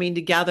everything coming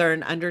together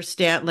and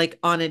understand, like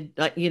on a,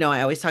 like,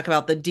 I always talk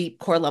about the deep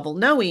core level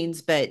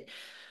knowings, but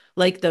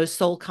like those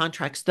soul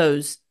contracts,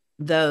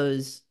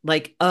 those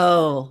like,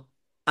 oh,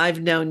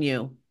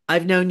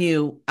 I've known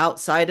you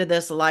outside of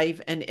this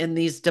life and in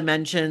these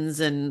dimensions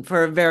and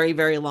for a very,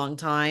 very long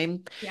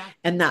time. yeah,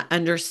 And that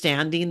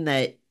understanding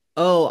that,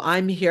 oh,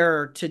 I'm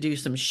here to do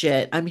some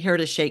shit, I'm here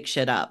to shake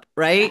shit up,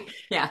 yeah, right?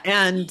 yeah.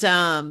 And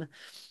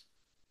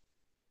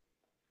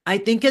I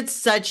think it's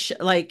such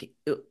like,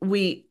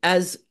 we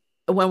as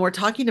when we're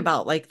talking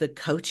about like the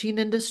coaching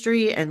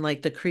industry and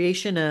like the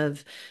creation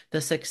of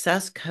the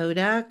success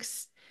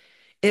codex,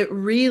 it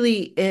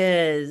really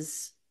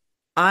is.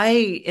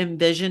 I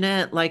envision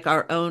it like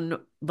our own,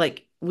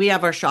 like we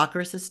have our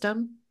chakra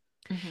system,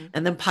 Hmm.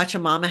 and then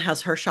Pachamama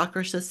has her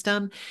chakra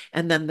system,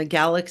 and then the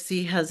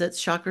galaxy has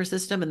its chakra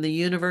system, and the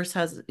universe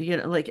has,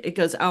 like it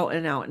goes out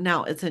and out and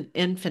out. It's an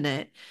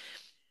infinite.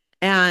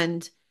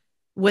 And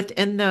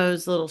within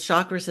those little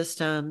chakra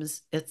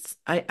systems,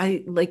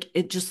 I like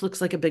it just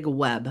looks like a big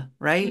web,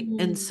 right?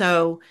 And Hmm.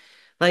 so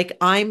Like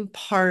I'm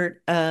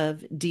part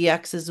of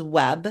DX's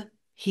web.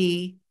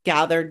 He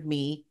gathered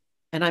me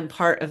and I'm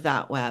part of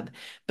that web.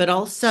 But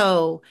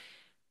also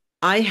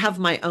I have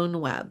my own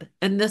web.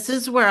 And this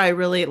is where I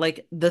really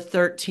like the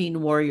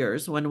 13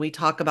 warriors when we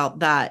talk about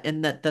that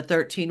and that the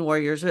 13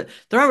 warriors,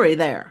 they're already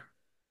there.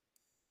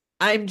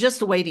 I'm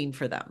just waiting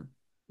for them,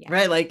 Yeah.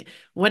 right? Like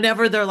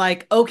whenever they're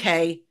like,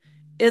 okay,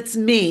 it's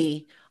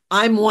me.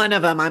 I'm one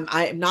of them.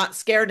 I'm not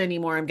scared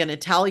anymore. I'm going to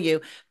tell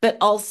you. But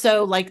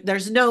also like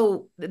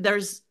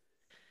there's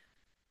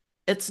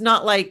it's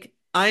not like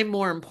I'm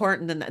more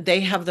important than that.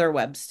 They have their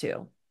webs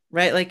too,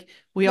 right? Like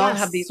we all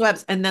have these Yes.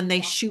 webs and then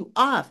they shoot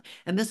off.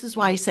 And this is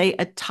why I say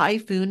a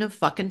typhoon of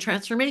fucking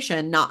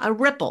transformation, not a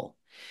ripple.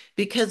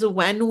 Because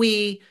when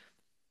we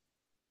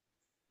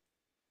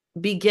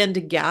begin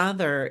to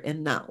gather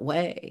in that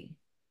way,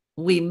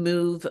 we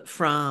move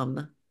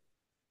from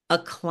a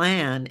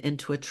clan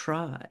into a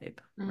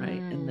tribe,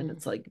 right? And then Mm,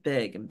 it's like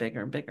big and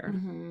bigger and bigger.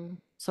 mm-hmm,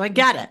 So I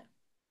get it.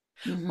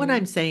 What mm-hmm.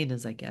 I'm saying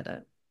is I get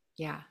it.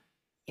 Yeah.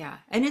 Yeah.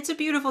 And it's a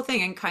beautiful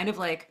thing and kind of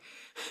like,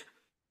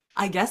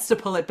 I guess to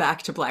pull it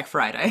back to Black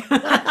Friday,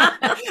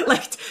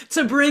 like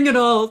to bring it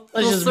all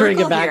Let's full just bring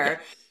it circle back.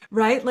 here,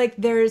 right? Like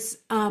there's,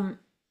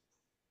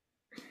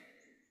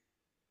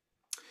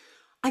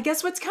 I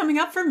guess what's coming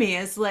up for me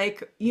is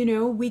like,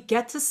 we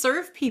get to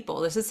serve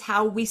people. This is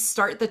how we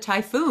start the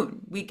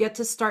typhoon. We get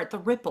to start the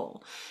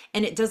ripple.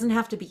 And it doesn't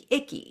have to be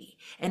icky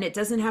and it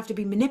doesn't have to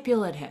be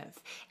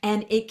manipulative.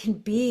 And it can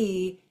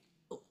be,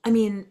 I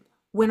mean,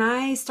 when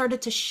I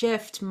started to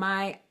shift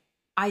my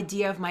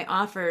idea of my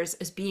offers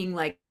as being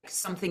like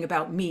something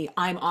about me,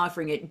 I'm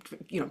offering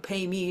it,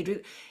 pay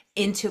me,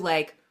 into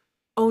like,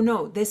 oh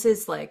no, this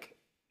is like,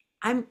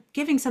 I'm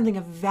giving something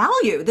of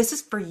value. This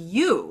is for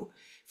you.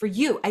 For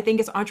you. I think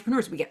as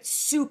entrepreneurs, we get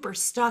super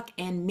stuck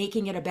in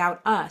making it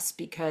about us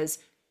because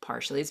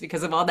partially it's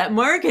because of all that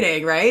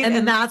marketing, right? And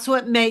And that's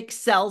what makes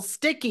sales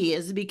sticky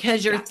is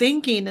because you're yes.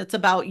 thinking it's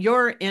about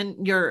your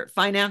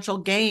financial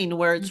gain,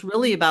 where it's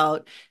really Mhm.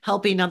 about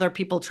helping other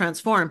people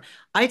transform.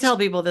 I tell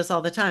people this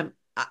all the time.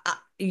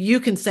 You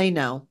can say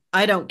no.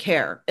 I don't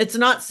care. It's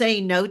not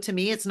saying no to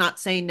me. It's not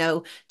saying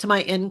no to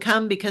my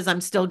income because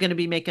I'm still going to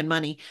be making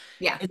money.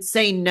 Yeah. It's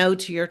saying no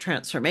to your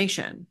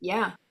transformation.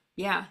 Yeah.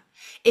 Yeah.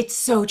 It's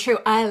so true.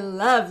 I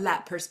love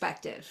that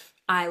perspective.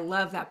 I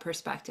love that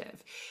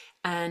perspective.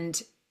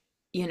 And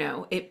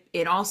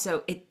it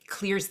also it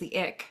clears the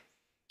ick.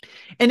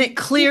 And it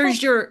People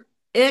clears your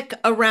ick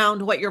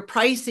around what you're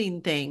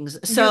pricing things.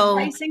 your So,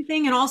 pricing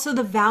thing and also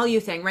the value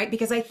thing, right?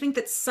 Because I think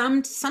that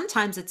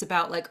sometimes it's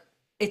about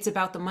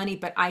the money,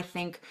 but I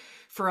think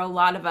for a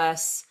lot of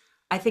us,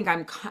 I think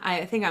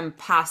I'm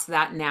past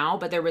that now,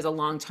 but there was a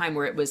long time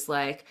where it was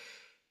like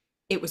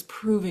it was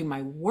proving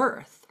my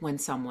worth when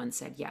someone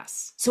said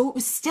yes. So it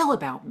was still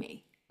about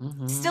me.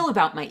 mhm. Still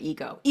about my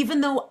ego.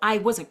 Even though I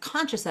wasn't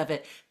conscious of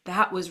it,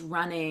 that was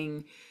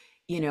running,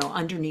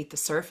 underneath the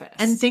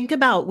And surface. think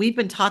about, we've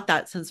been taught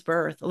that since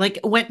birth. Like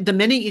when the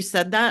minute you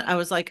said that, I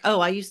was like, oh,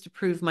 I used to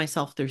prove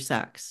myself through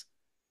sex.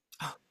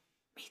 Oh,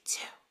 me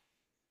too.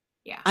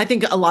 Yeah. I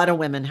think a lot of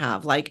women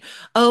have like,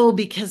 oh,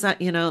 because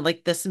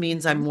like this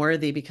means Hmm. I'm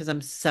worthy because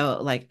I'm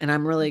so like, and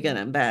I'm really good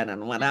in bed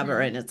and whatever.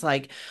 Hmm. And it's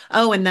like,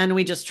 oh, and then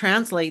we just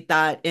translate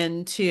that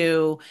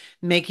into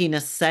making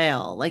a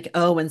sale. Like,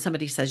 oh, when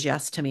somebody says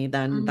yes to me,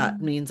 then that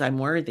Hmm. means I'm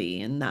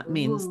worthy and that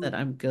means that Ooh.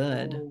 I'm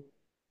good. Oh.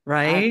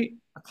 I Right?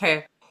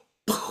 okay.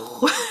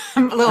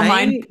 A little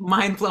Right?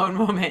 mind blown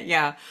moment.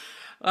 Yeah.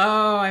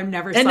 Oh, I've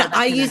never And saw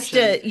that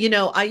connection.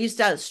 I used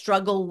to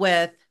struggle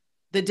with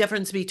the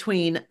difference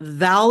between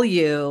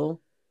value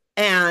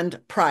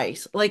and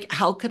price. Like,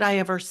 how could I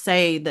ever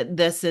say that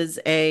this is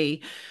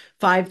a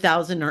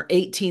 5,000 or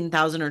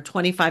 18,000 or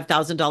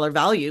 $25,000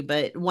 value?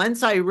 But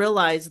once I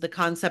realized the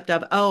concept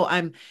of,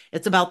 oh,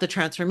 it's about the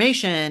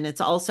transformation,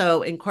 it's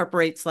also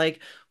incorporates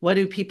like, what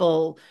have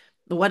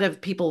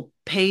people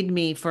paid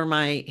me for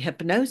my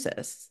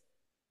hypnosis?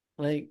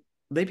 Like,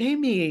 they pay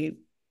me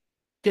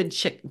good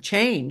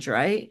change,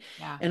 right?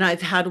 Yeah. And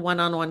I've had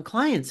one-on-one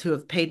clients who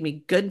have paid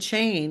me good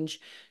change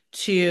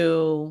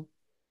to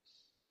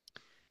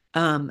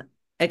um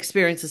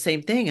experience the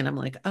same thing. And I'm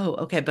like, oh,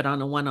 okay, but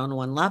on a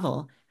one-on-one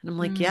level. And I'm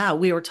like, Mm. yeah,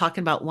 we were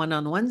talking about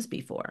one-on-ones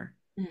before.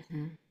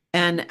 Hmm.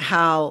 And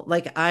how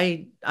like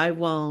I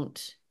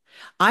won't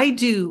I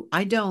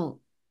don't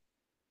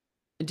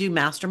do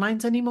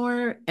masterminds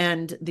anymore.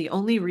 And the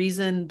only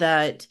reason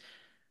that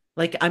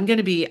like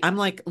I'm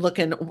like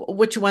looking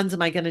which ones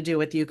am I going to do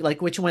with you?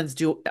 Like which ones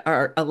do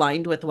are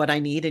aligned with what I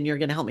need and you're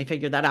going to help me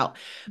figure that out.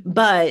 Hmm.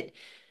 But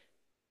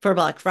for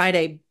Black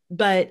Friday,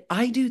 but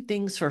I do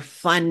things for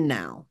fun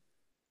now.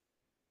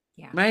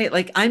 Yeah. Right?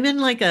 Like I'm in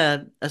like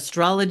a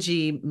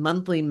astrology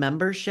monthly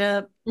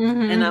membership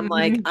and I'm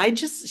like Hmm.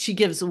 she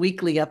gives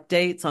weekly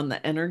updates on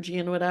the energy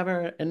and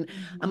whatever and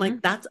I'm like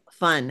Hmm. that's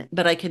fun,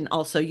 but I can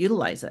also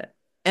utilize it.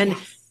 And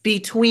Yes.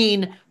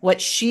 between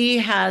what she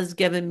has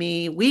given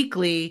me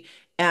weekly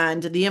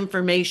and the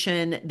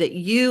information that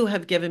you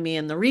have given me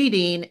in the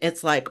reading,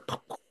 it's like,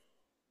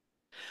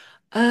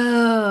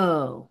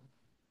 oh,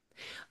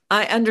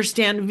 I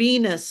understand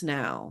Venus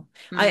now.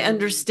 I Mm,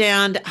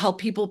 understand how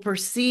people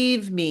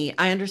perceive me.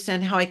 I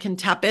understand how I can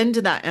tap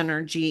into that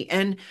energy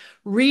and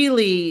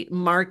really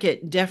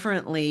market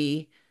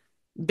differently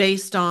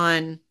based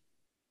on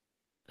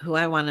who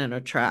I want to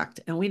attract.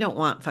 And we don't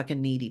want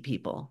fucking needy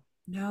people.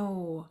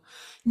 no,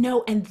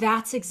 no. And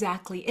that's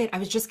exactly it. I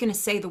was just going to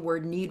say the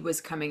word need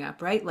was coming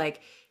up, right?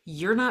 Like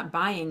you're not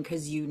buying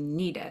because you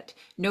need it.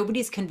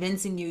 Nobody's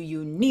convincing you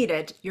you need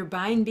it. You're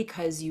buying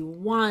because you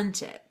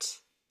want it.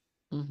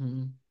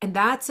 Hmm. And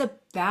that's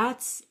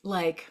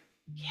like,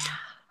 Yeah.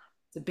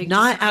 it's a big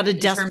Not out discernment of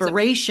in terms of,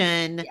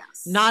 desperation,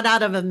 yes, not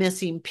out of a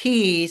missing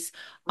piece.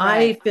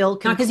 I right. feel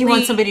Not because you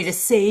want complete. somebody to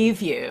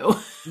save you,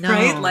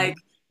 right? Like,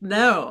 No.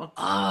 no.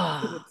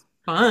 Ooh, Ah. it's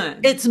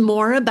fun. It's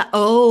more about,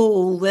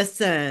 oh,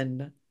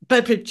 listen,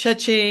 but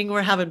cha-ching,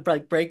 we're having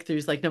like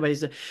breakthroughs like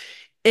nobody's.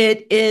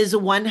 It is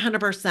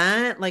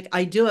 100% like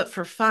I do it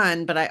for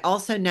fun, but I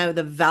also know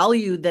the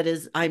value that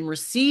is I'm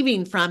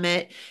receiving from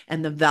it.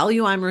 And the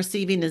value I'm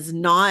receiving is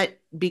not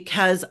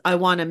because I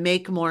want to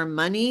make more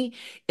money.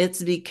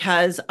 It's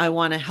because I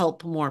want to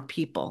help more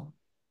people.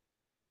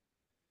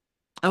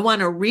 I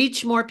want to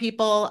reach more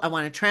people. I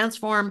want to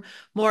transform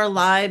more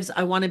lives.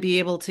 I want to be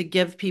able to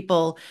give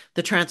people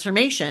the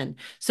transformation.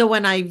 So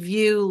when I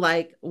view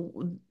like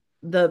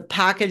the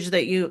package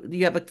that you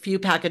have a few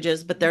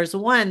packages, but there's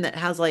one that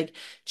has like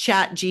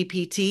chat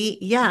GPT.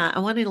 Yeah, I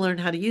want to learn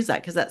how to use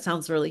that because that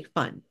sounds really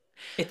fun.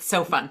 It's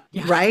so fun.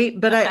 Yeah. Right.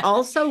 But I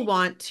also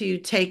want to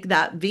take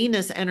that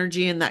Venus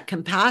energy and that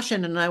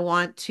compassion and I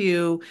want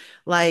to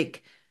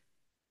like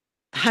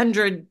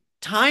 100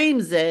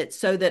 times it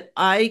so that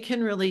I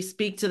can really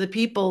speak to the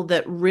people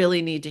that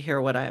really need to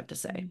hear what I have to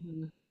say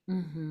Hmm.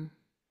 Hmm.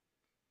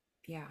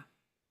 Yeah.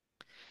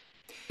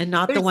 and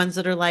not the There's ones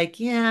that are like,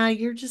 yeah,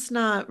 you're just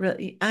not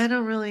really, I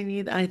don't really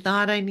need, I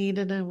thought I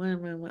needed it.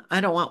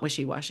 I don't want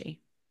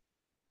wishy-washy.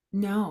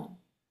 no,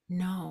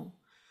 no.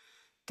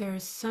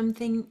 There's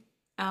something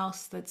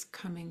else that's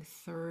coming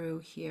through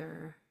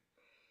here.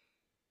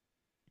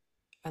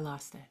 I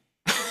lost it.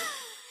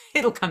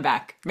 It'll come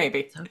back, maybe.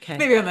 It's okay.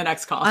 Maybe on the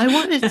next call. I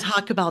want to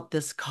talk about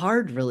this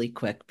card really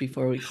quick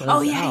before we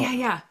Oh close yeah, yeah, out.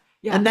 yeah.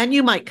 Yeah. And then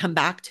you might come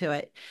back to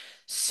it.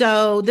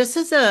 So this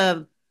is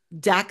a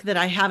deck that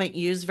I haven't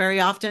used very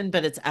often,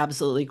 but it's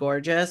absolutely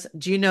gorgeous.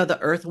 Do you know the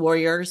Earth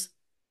Warriors?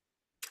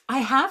 I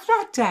have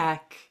that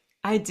deck.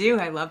 I do.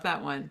 I love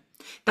that one.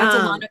 That's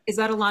Alana. Um, Is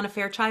that Alana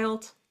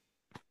Fairchild?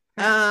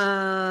 Right?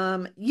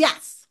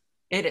 yes.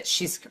 It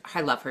is.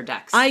 I love her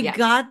decks. I Yeah.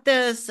 got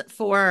this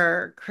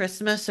for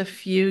Christmas a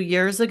few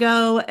years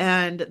ago,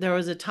 and there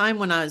was a time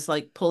when I was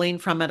like pulling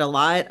from it a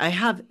lot.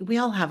 We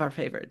all have our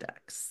favorite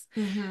decks.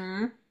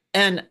 Mm-hmm.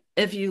 And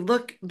if you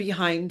look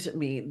behind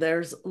me,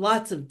 there's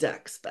lots of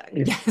decks back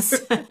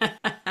Yes. there.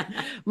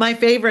 My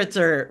favorites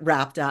are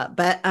wrapped up,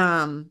 but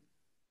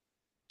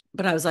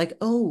I was like,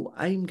 oh,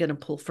 I'm gonna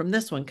pull from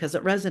this one because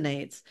it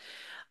resonates.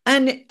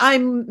 And I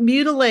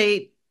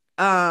mutilate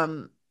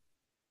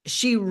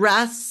she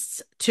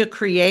rests to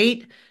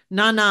create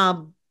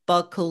Nana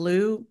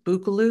Bukalu,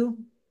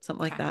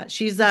 something like Okay. that.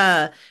 She's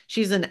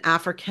an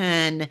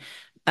African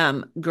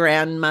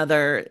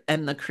grandmother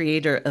and the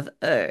creator of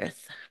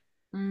Earth.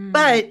 Mm.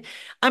 But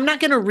I'm not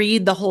going to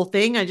read the whole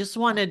thing. I just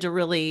wanted to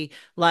really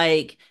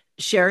like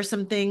share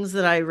some things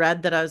that I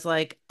read that I was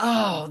like,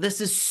 oh,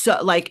 this is so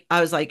like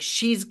I was like,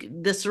 she's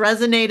this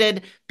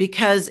resonated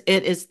because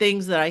it is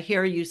things that I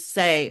hear you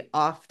say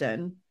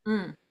often.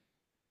 Mm.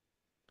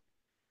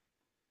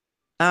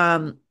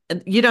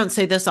 And you don't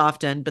say this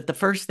often, but the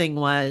first thing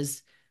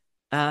was,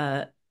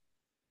 uh,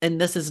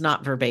 and this is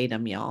not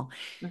verbatim, y'all.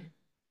 Mm.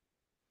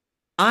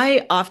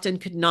 I often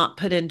could not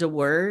put into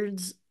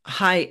words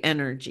high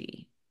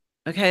energy.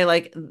 Okay,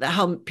 like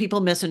how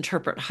people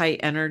misinterpret high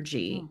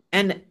energy. Mm.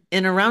 And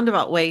in a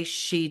roundabout way,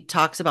 she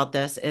talks about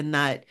this in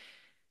that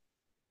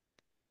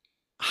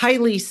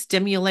highly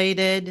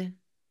stimulated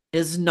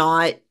is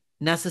not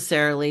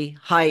necessarily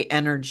high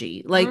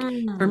energy. Like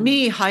for Mm.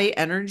 me, high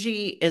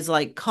energy is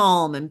like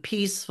calm and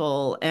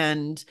peaceful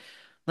and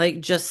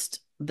like just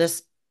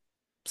this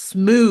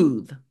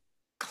smooth.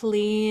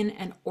 Clean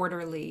and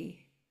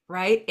orderly,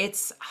 right?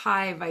 It's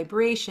high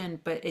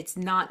vibration, but it's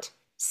not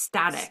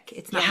static.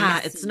 It's not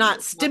Yeah, it's messy.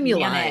 not It's not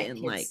stimuli manic.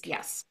 and It's like,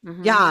 yes. Hmm.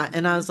 yeah.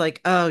 And I Hmm. was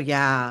like, oh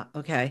yeah,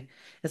 okay.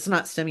 It's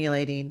not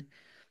stimulating.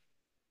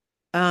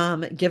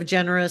 Give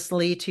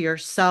generously to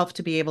yourself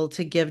to be able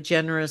to give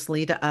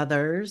generously to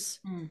others.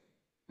 Mm.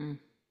 Mm.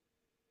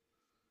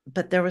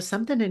 But there was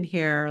something in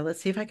here.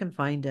 Let's see if I can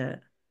find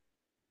it.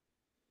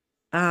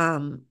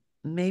 Um,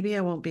 Maybe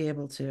I won't be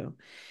able to.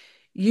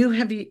 You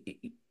have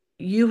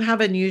you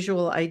have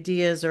unusual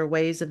ideas or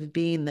ways of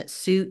being that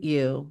suit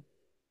you,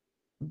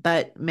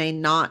 but may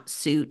not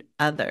suit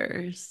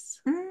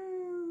others.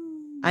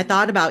 I Mm.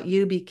 thought about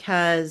you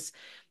because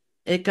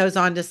it goes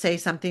on to say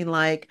something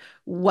like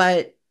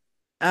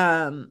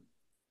um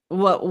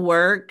what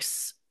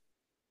works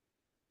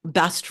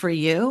best for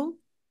you,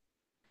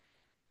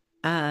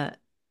 uh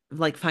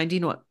like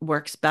finding what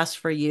works best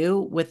for you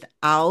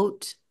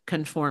without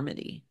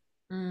conformity.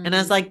 And I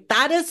was Mm. like,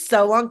 that is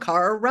so on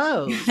Cara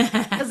Rose.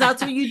 Because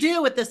that's what you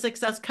do with the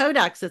Success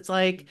Codex. It's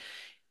like,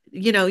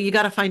 you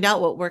got to find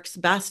out what works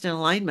best in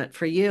alignment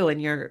for you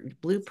and your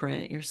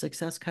blueprint, your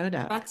Success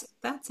Codex.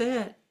 That's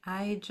it.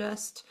 I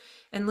just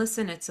and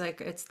listen, it's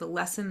like it's the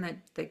lesson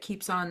that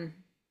keeps on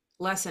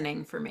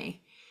lessening for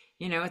me.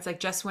 You know, it's like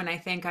just when I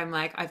think I'm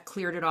like I've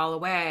cleared it all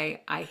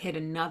away, I hit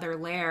another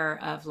layer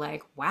of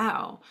like,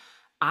 wow,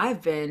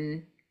 I've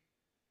been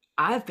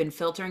I've been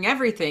filtering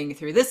everything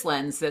through this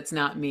lens that's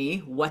not me.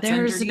 What's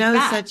There's underneath no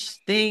that? such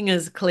thing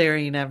as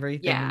clearing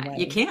everything Yeah,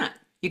 you away. can't.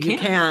 You You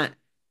can't. can't.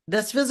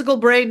 This physical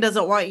brain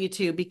doesn't want you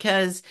to,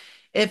 because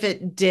if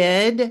it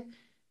did,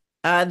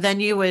 then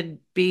you would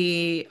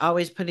be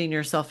always putting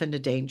yourself into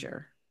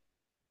danger.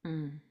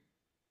 Mm.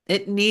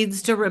 It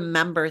needs to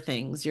remember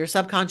things. Your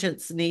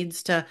subconscious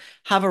needs to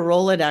have a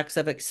Rolodex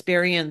of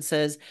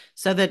experiences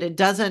so that it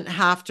doesn't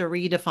have to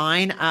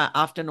redefine.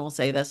 Often we'll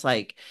say this,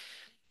 like,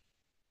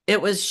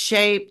 it was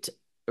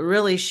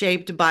really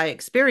shaped by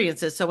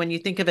experiences. So when you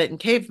think of it in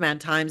caveman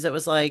times, it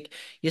was like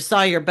you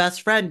saw your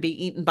best friend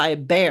be eaten by a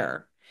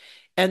bear.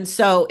 And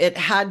so it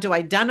had to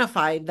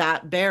identify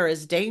that bear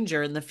as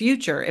danger in the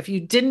future. If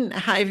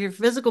your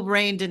physical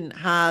brain didn't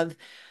have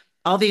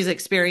all these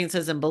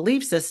experiences and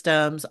belief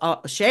systems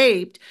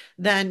shaped,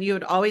 then you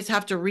would always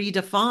have to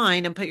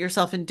redefine and put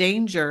yourself in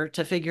danger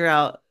to figure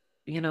out,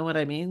 you know what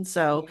I mean?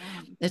 So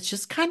Yeah. it's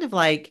just kind of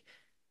like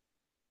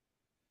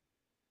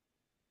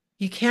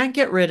you can't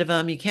get rid of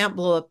them. You can't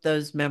blow up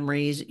those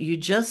memories. You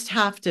just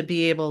have to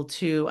be able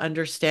to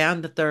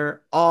understand that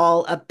they're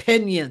all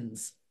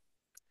opinions.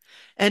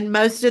 And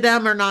most of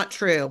them are not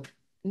true.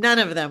 None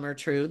of them are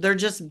true. They're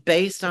just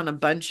based on a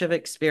bunch of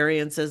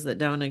experiences that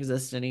don't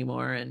exist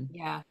anymore. And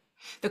Yeah.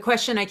 The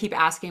question I keep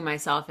asking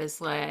myself is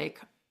like,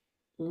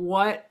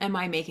 what am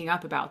I making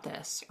up about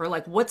this? Or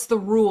like, what's the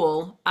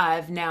rule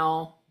I've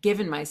now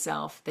given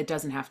myself that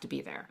doesn't have to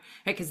be there?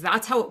 Right? Because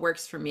that's how it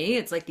works for me.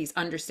 It's like these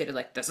understated,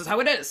 like, this is how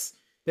it is.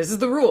 This is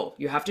the rule.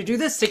 You have to do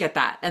this to get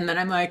that. And then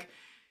I'm like,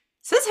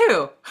 says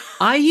who?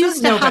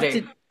 Says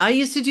nobody. I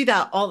used to do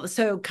that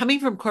so coming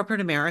from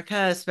corporate America,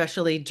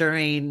 especially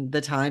during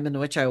the time in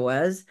which I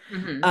was,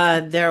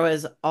 Hmm. there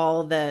was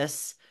all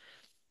this,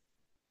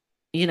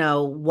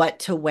 what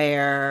to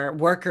wear,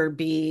 worker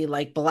bee,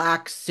 like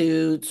black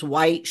suits,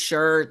 white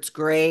shirts,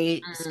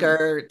 gray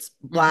skirts,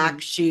 black Hmm.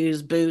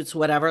 shoes, boots,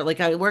 whatever. Like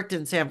I worked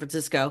in San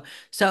Francisco,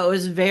 so it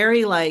was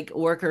very like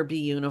worker bee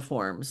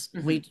uniforms.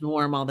 Hmm. We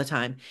wore them all the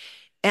time.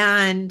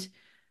 And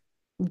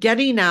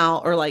getting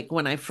out, or like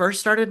when I first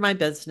started my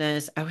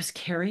business, I was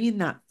carrying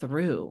that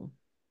through.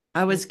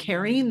 I was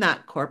carrying Hmm.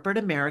 that corporate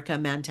America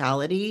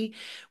mentality,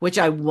 which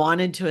I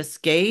wanted to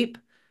escape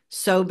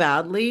so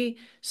badly.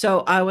 So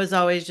I was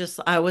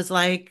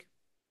like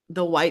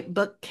the white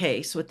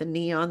bookcase with the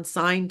neon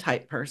sign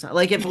type person.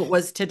 Like if it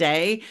was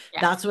today,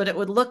 Yeah. that's what it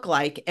would look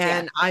like. Yeah.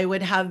 And I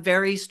would have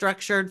very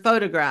structured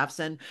photographs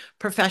and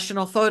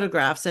professional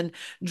photographs and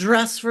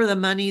dress for the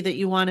money that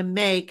you want to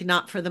make,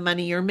 not for the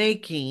money you're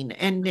making.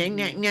 And nah,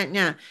 nah, Hmm. nah,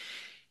 nah.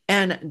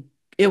 And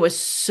it was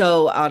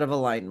so out of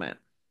alignment.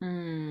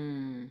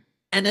 Hmm.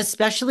 And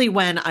especially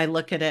when I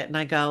look at it and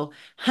I go,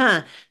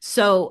 huh,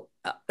 so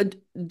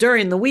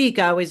during the week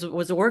I was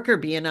a worker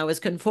bee and I was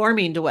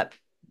conforming to what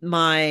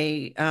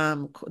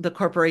the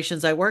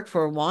corporations I worked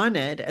for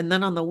wanted. And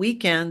then on the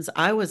weekends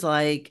I was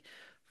like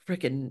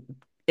freaking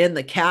in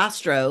the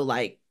Castro,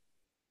 like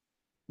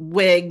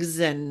wigs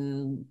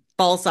and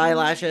false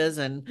eyelashes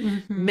and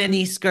Hmm.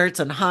 mini skirts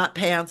and hot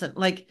pants and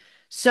like,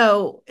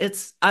 so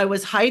I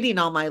was hiding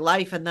all my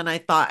life, and then I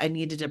thought I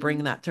needed to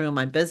bring that through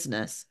my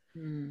business.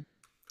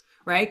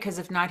 Right? Because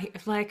if not,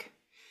 if like,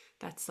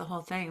 that's the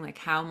whole thing. Like,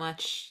 how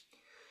much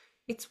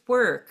it's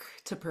work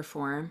to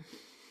perform.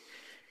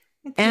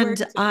 It's work And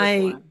to perform. I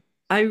And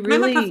I'm a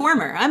really,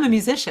 performer, I'm a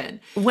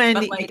musician, when,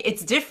 but like,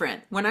 it's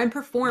different. When I'm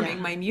performing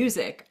yeah, my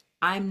music,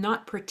 I'm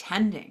not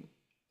pretending.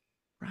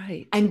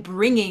 right. I'm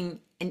bringing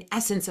an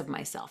essence of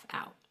myself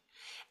out.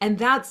 And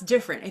that's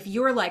different. If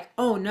you're like,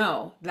 oh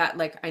no, that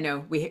like I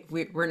know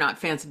we're not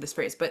fans of this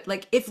phrase, but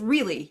like if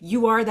really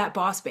you are that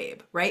boss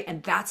babe, right?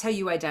 And that's how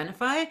you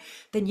identify,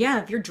 then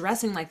yeah, if you're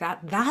dressing like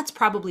that, that's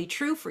probably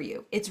true for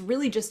you. It's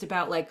really just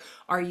about like,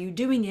 are you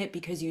doing it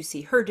because you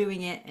see her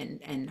doing it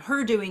and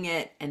her doing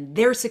it and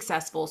they're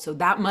successful. So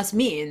that must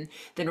mean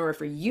that in order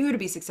for you to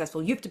be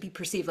successful, you have to be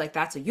perceived like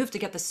that. So you have to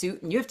get the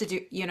suit and you have to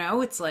do,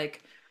 it's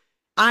like,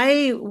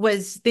 I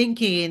was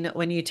thinking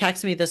when you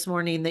texted me this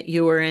morning that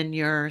you were in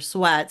your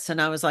sweats,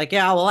 and I was like,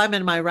 yeah, well, I'm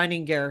in my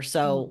running gear,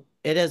 so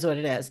it is what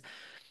it is.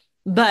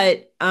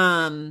 But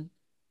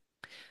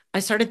I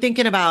started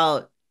thinking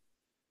about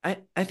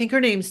I think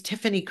her name's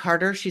Tiffany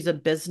Carter. She's a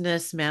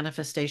business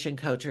manifestation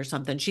coach or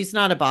something. She's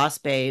not a boss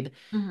babe.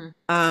 Mhm.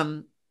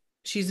 Um,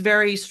 she's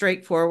very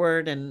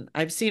straightforward, and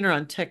I've seen her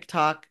on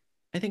TikTok.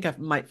 I think I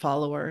might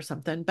follow her or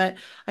something, but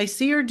I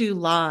see her do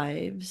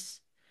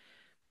lives,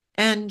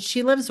 and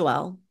she lives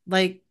well.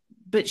 Like,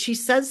 but she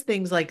says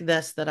things like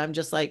this that I'm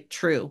just like,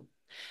 true.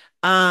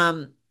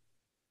 Um,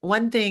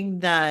 One thing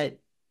that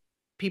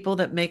people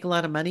that make a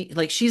lot of money,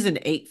 like she's an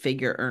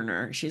eight-figure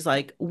earner. She's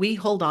like, we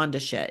hold on to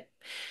shit.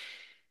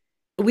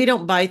 We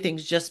don't buy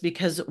things just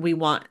because we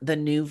want the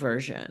new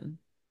version.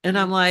 And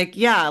I'm Mm. like,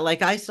 yeah,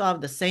 like I still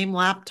have the same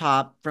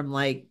laptop from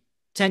like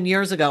 10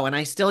 years ago and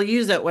I still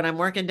use it when I'm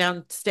working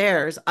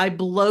downstairs. I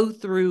blow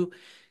through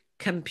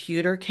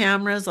computer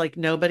cameras like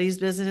nobody's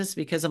business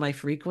because of my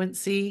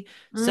frequency.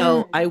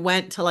 So Mm. I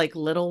went to like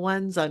little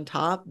ones on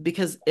top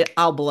because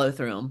I'll blow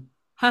through them.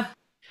 Huh.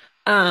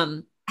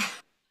 Um,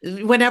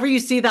 Whenever you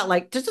see that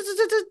like that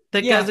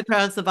goes Yeah.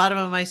 across the bottom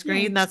of my Yeah.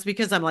 screen, that's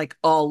because I'm like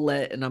all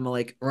lit and I'm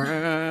like,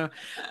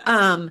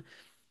 um,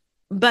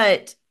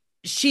 but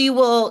she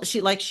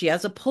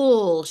has a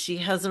pool, she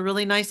has a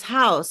really nice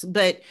house,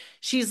 but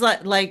she's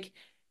like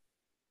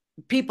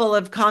people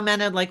have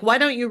commented like, why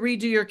don't you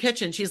redo your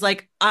kitchen? She's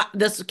like,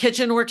 this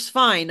kitchen works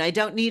fine. I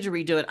don't need to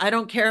redo it. I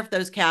don't care if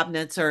those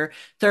cabinets are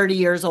 30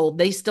 years old.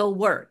 They still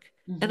work.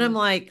 And Hmm. I'm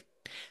like,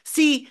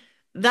 see,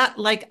 that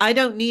like I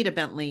don't need a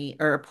Bentley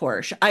or a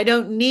Porsche. I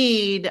don't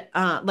need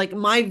like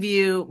my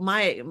view,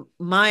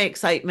 my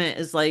excitement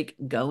is like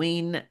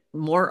going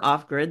more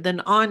off grid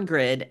than on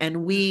grid.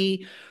 And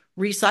we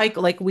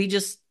recycle, like we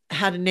just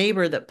had a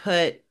neighbor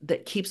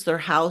that keeps their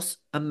house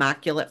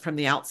immaculate from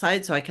the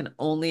outside, so I can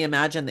only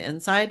imagine the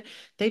inside.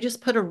 They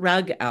just put a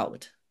rug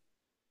out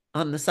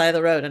on the side of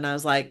the road, and I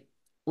was like,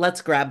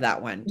 let's grab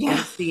that one Yeah.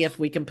 and see if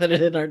we can put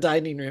it in our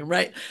dining room,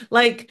 right?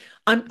 Like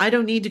I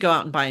don't need to go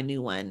out and buy a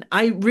new one.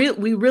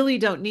 We really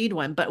don't need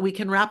one, but we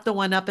can wrap the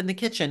one up in the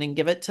kitchen and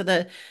give it to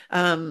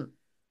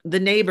the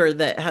neighbor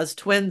that has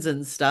twins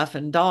and stuff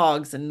and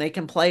dogs and they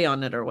can play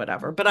on it or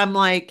whatever. But I'm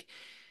like,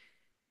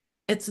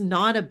 it's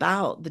not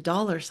about the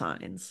dollar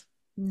signs,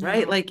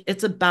 right? No. Like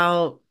it's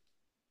about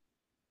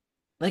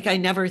like I've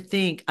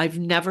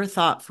never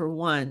thought for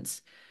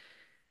once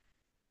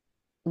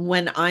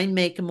when I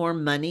make more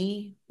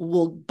money,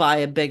 we'll buy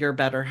a bigger,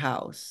 better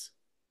house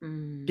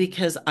Mm.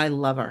 because I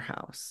love our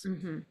house.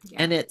 Hmm. Yeah.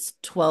 And it's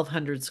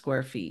 1,200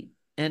 square feet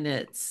and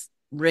it's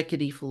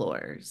rickety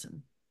floors.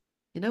 And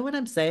you know what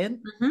I'm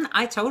saying?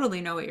 I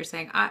totally know what you're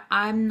saying.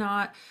 I'm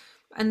not,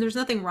 and there's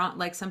nothing wrong.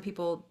 Like some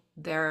people,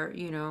 they're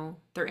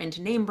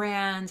into name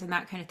brands and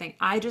that kind of thing.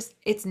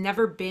 It's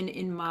never been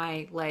in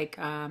my like,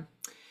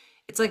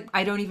 it's like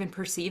I don't even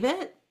perceive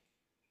it.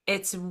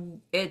 It's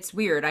it's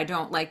weird. I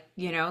don't like,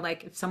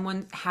 like if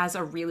someone has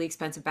a really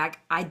expensive bag,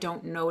 I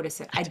don't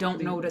notice it. I I don't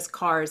don't either. notice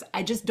cars.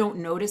 I just don't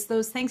notice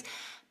those things.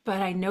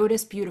 But I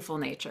notice beautiful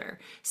nature.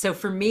 So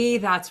for me,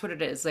 that's what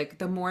it is. Like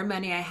the more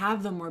money I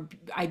have, the more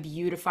I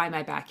beautify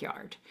my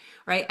backyard,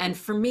 right? And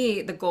for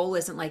me, the goal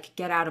isn't like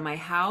get out of my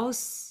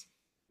house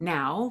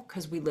now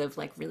because we live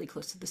like really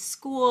close to the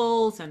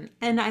schools and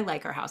I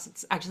like our house.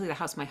 It's actually the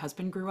house my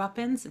husband grew up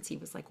in since he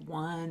was like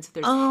one. So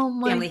there's Oh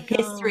my family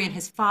history and God.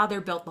 his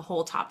father built the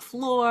whole top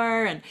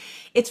floor and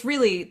it's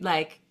really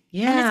like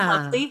and it's Yeah.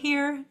 lovely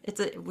here.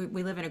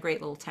 We live in a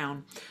great little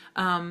town.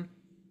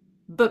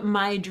 But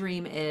my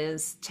dream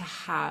is to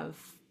have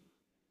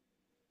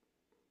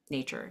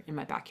nature in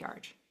my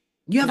backyard,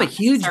 You have a not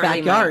huge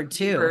necessarily my backyard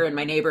neighbor too, and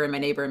my neighbor and my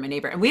neighbor and my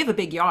neighbor. And we have a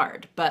big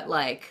yard, but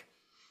like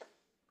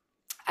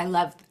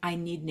I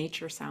need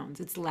nature sounds.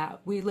 It's loud.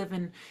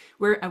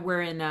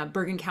 We're in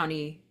Bergen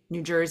County,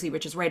 New Jersey,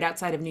 which is right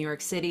outside of New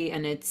York City,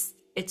 and it's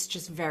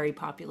just very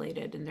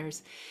populated. And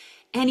there's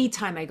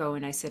anytime I go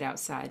and I sit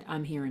outside,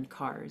 I'm hearing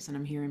cars and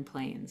I'm hearing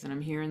planes and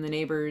I'm hearing the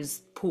neighbor's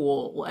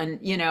pool. And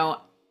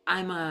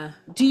I'm a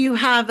do you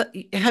have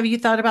you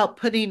thought about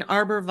putting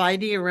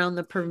arborvitae around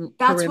the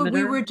That's what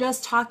we were perimeter?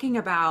 just talking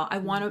about. I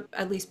want to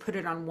at least put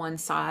it on one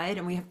side,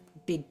 and we have a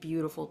big,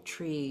 beautiful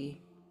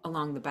tree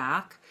along the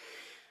back.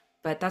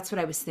 But that's what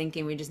I was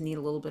thinking. We just need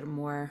a little bit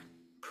more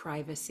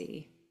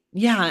privacy.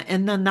 Yeah,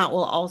 and then that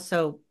will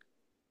also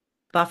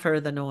buffer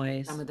the Some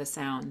noise, of the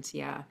sounds,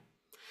 yeah.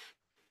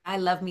 I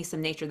love me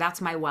some nature.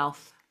 That's my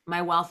wealth.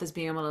 My wealth is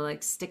being able to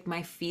like stick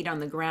my feet on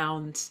the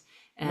ground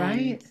and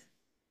right?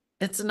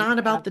 It's look not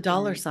about up the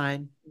dollar and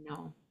sign.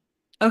 no.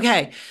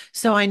 Okay,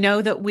 so I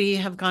know that we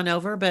have gone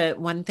over, but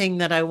one thing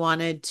that I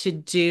wanted to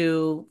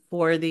do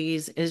for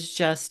these is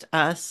just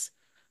us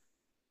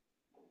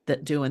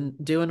that doing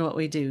what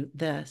we do,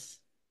 this.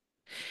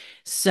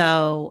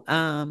 So,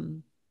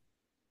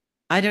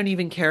 I don't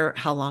even care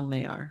how long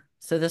they are.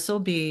 So this will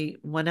be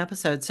one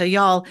episode. So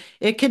y'all,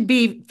 it could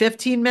be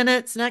 15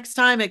 minutes next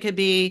time. It could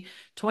be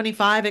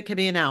 25. It could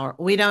be an hour.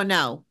 We don't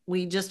know.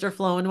 We just are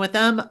flowing with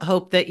them.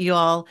 Hope that you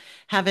all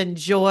have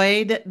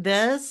enjoyed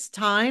this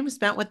time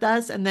spent with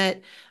us and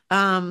that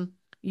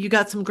you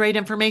got some great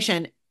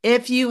information.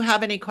 If you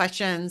have any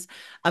questions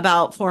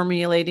about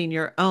formulating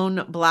your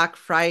own Black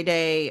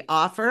Friday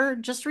offer,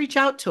 just reach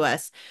out to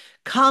us.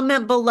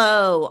 Comment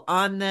below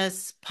on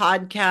this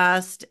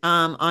podcast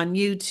on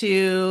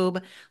YouTube.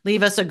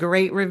 Leave us a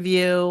great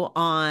review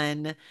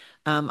on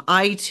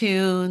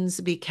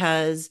iTunes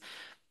because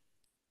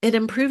it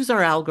improves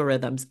our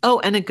algorithms. Oh,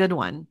 and a good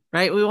one,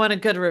 right? We want a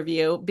good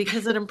review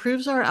because it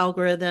improves our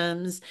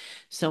algorithms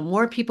so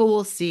more people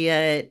will see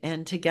it.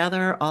 And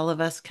together, all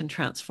of us can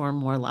transform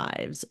more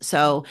lives.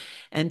 So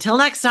until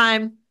next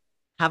time,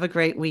 have a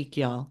great week,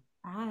 y'all.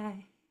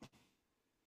 Bye.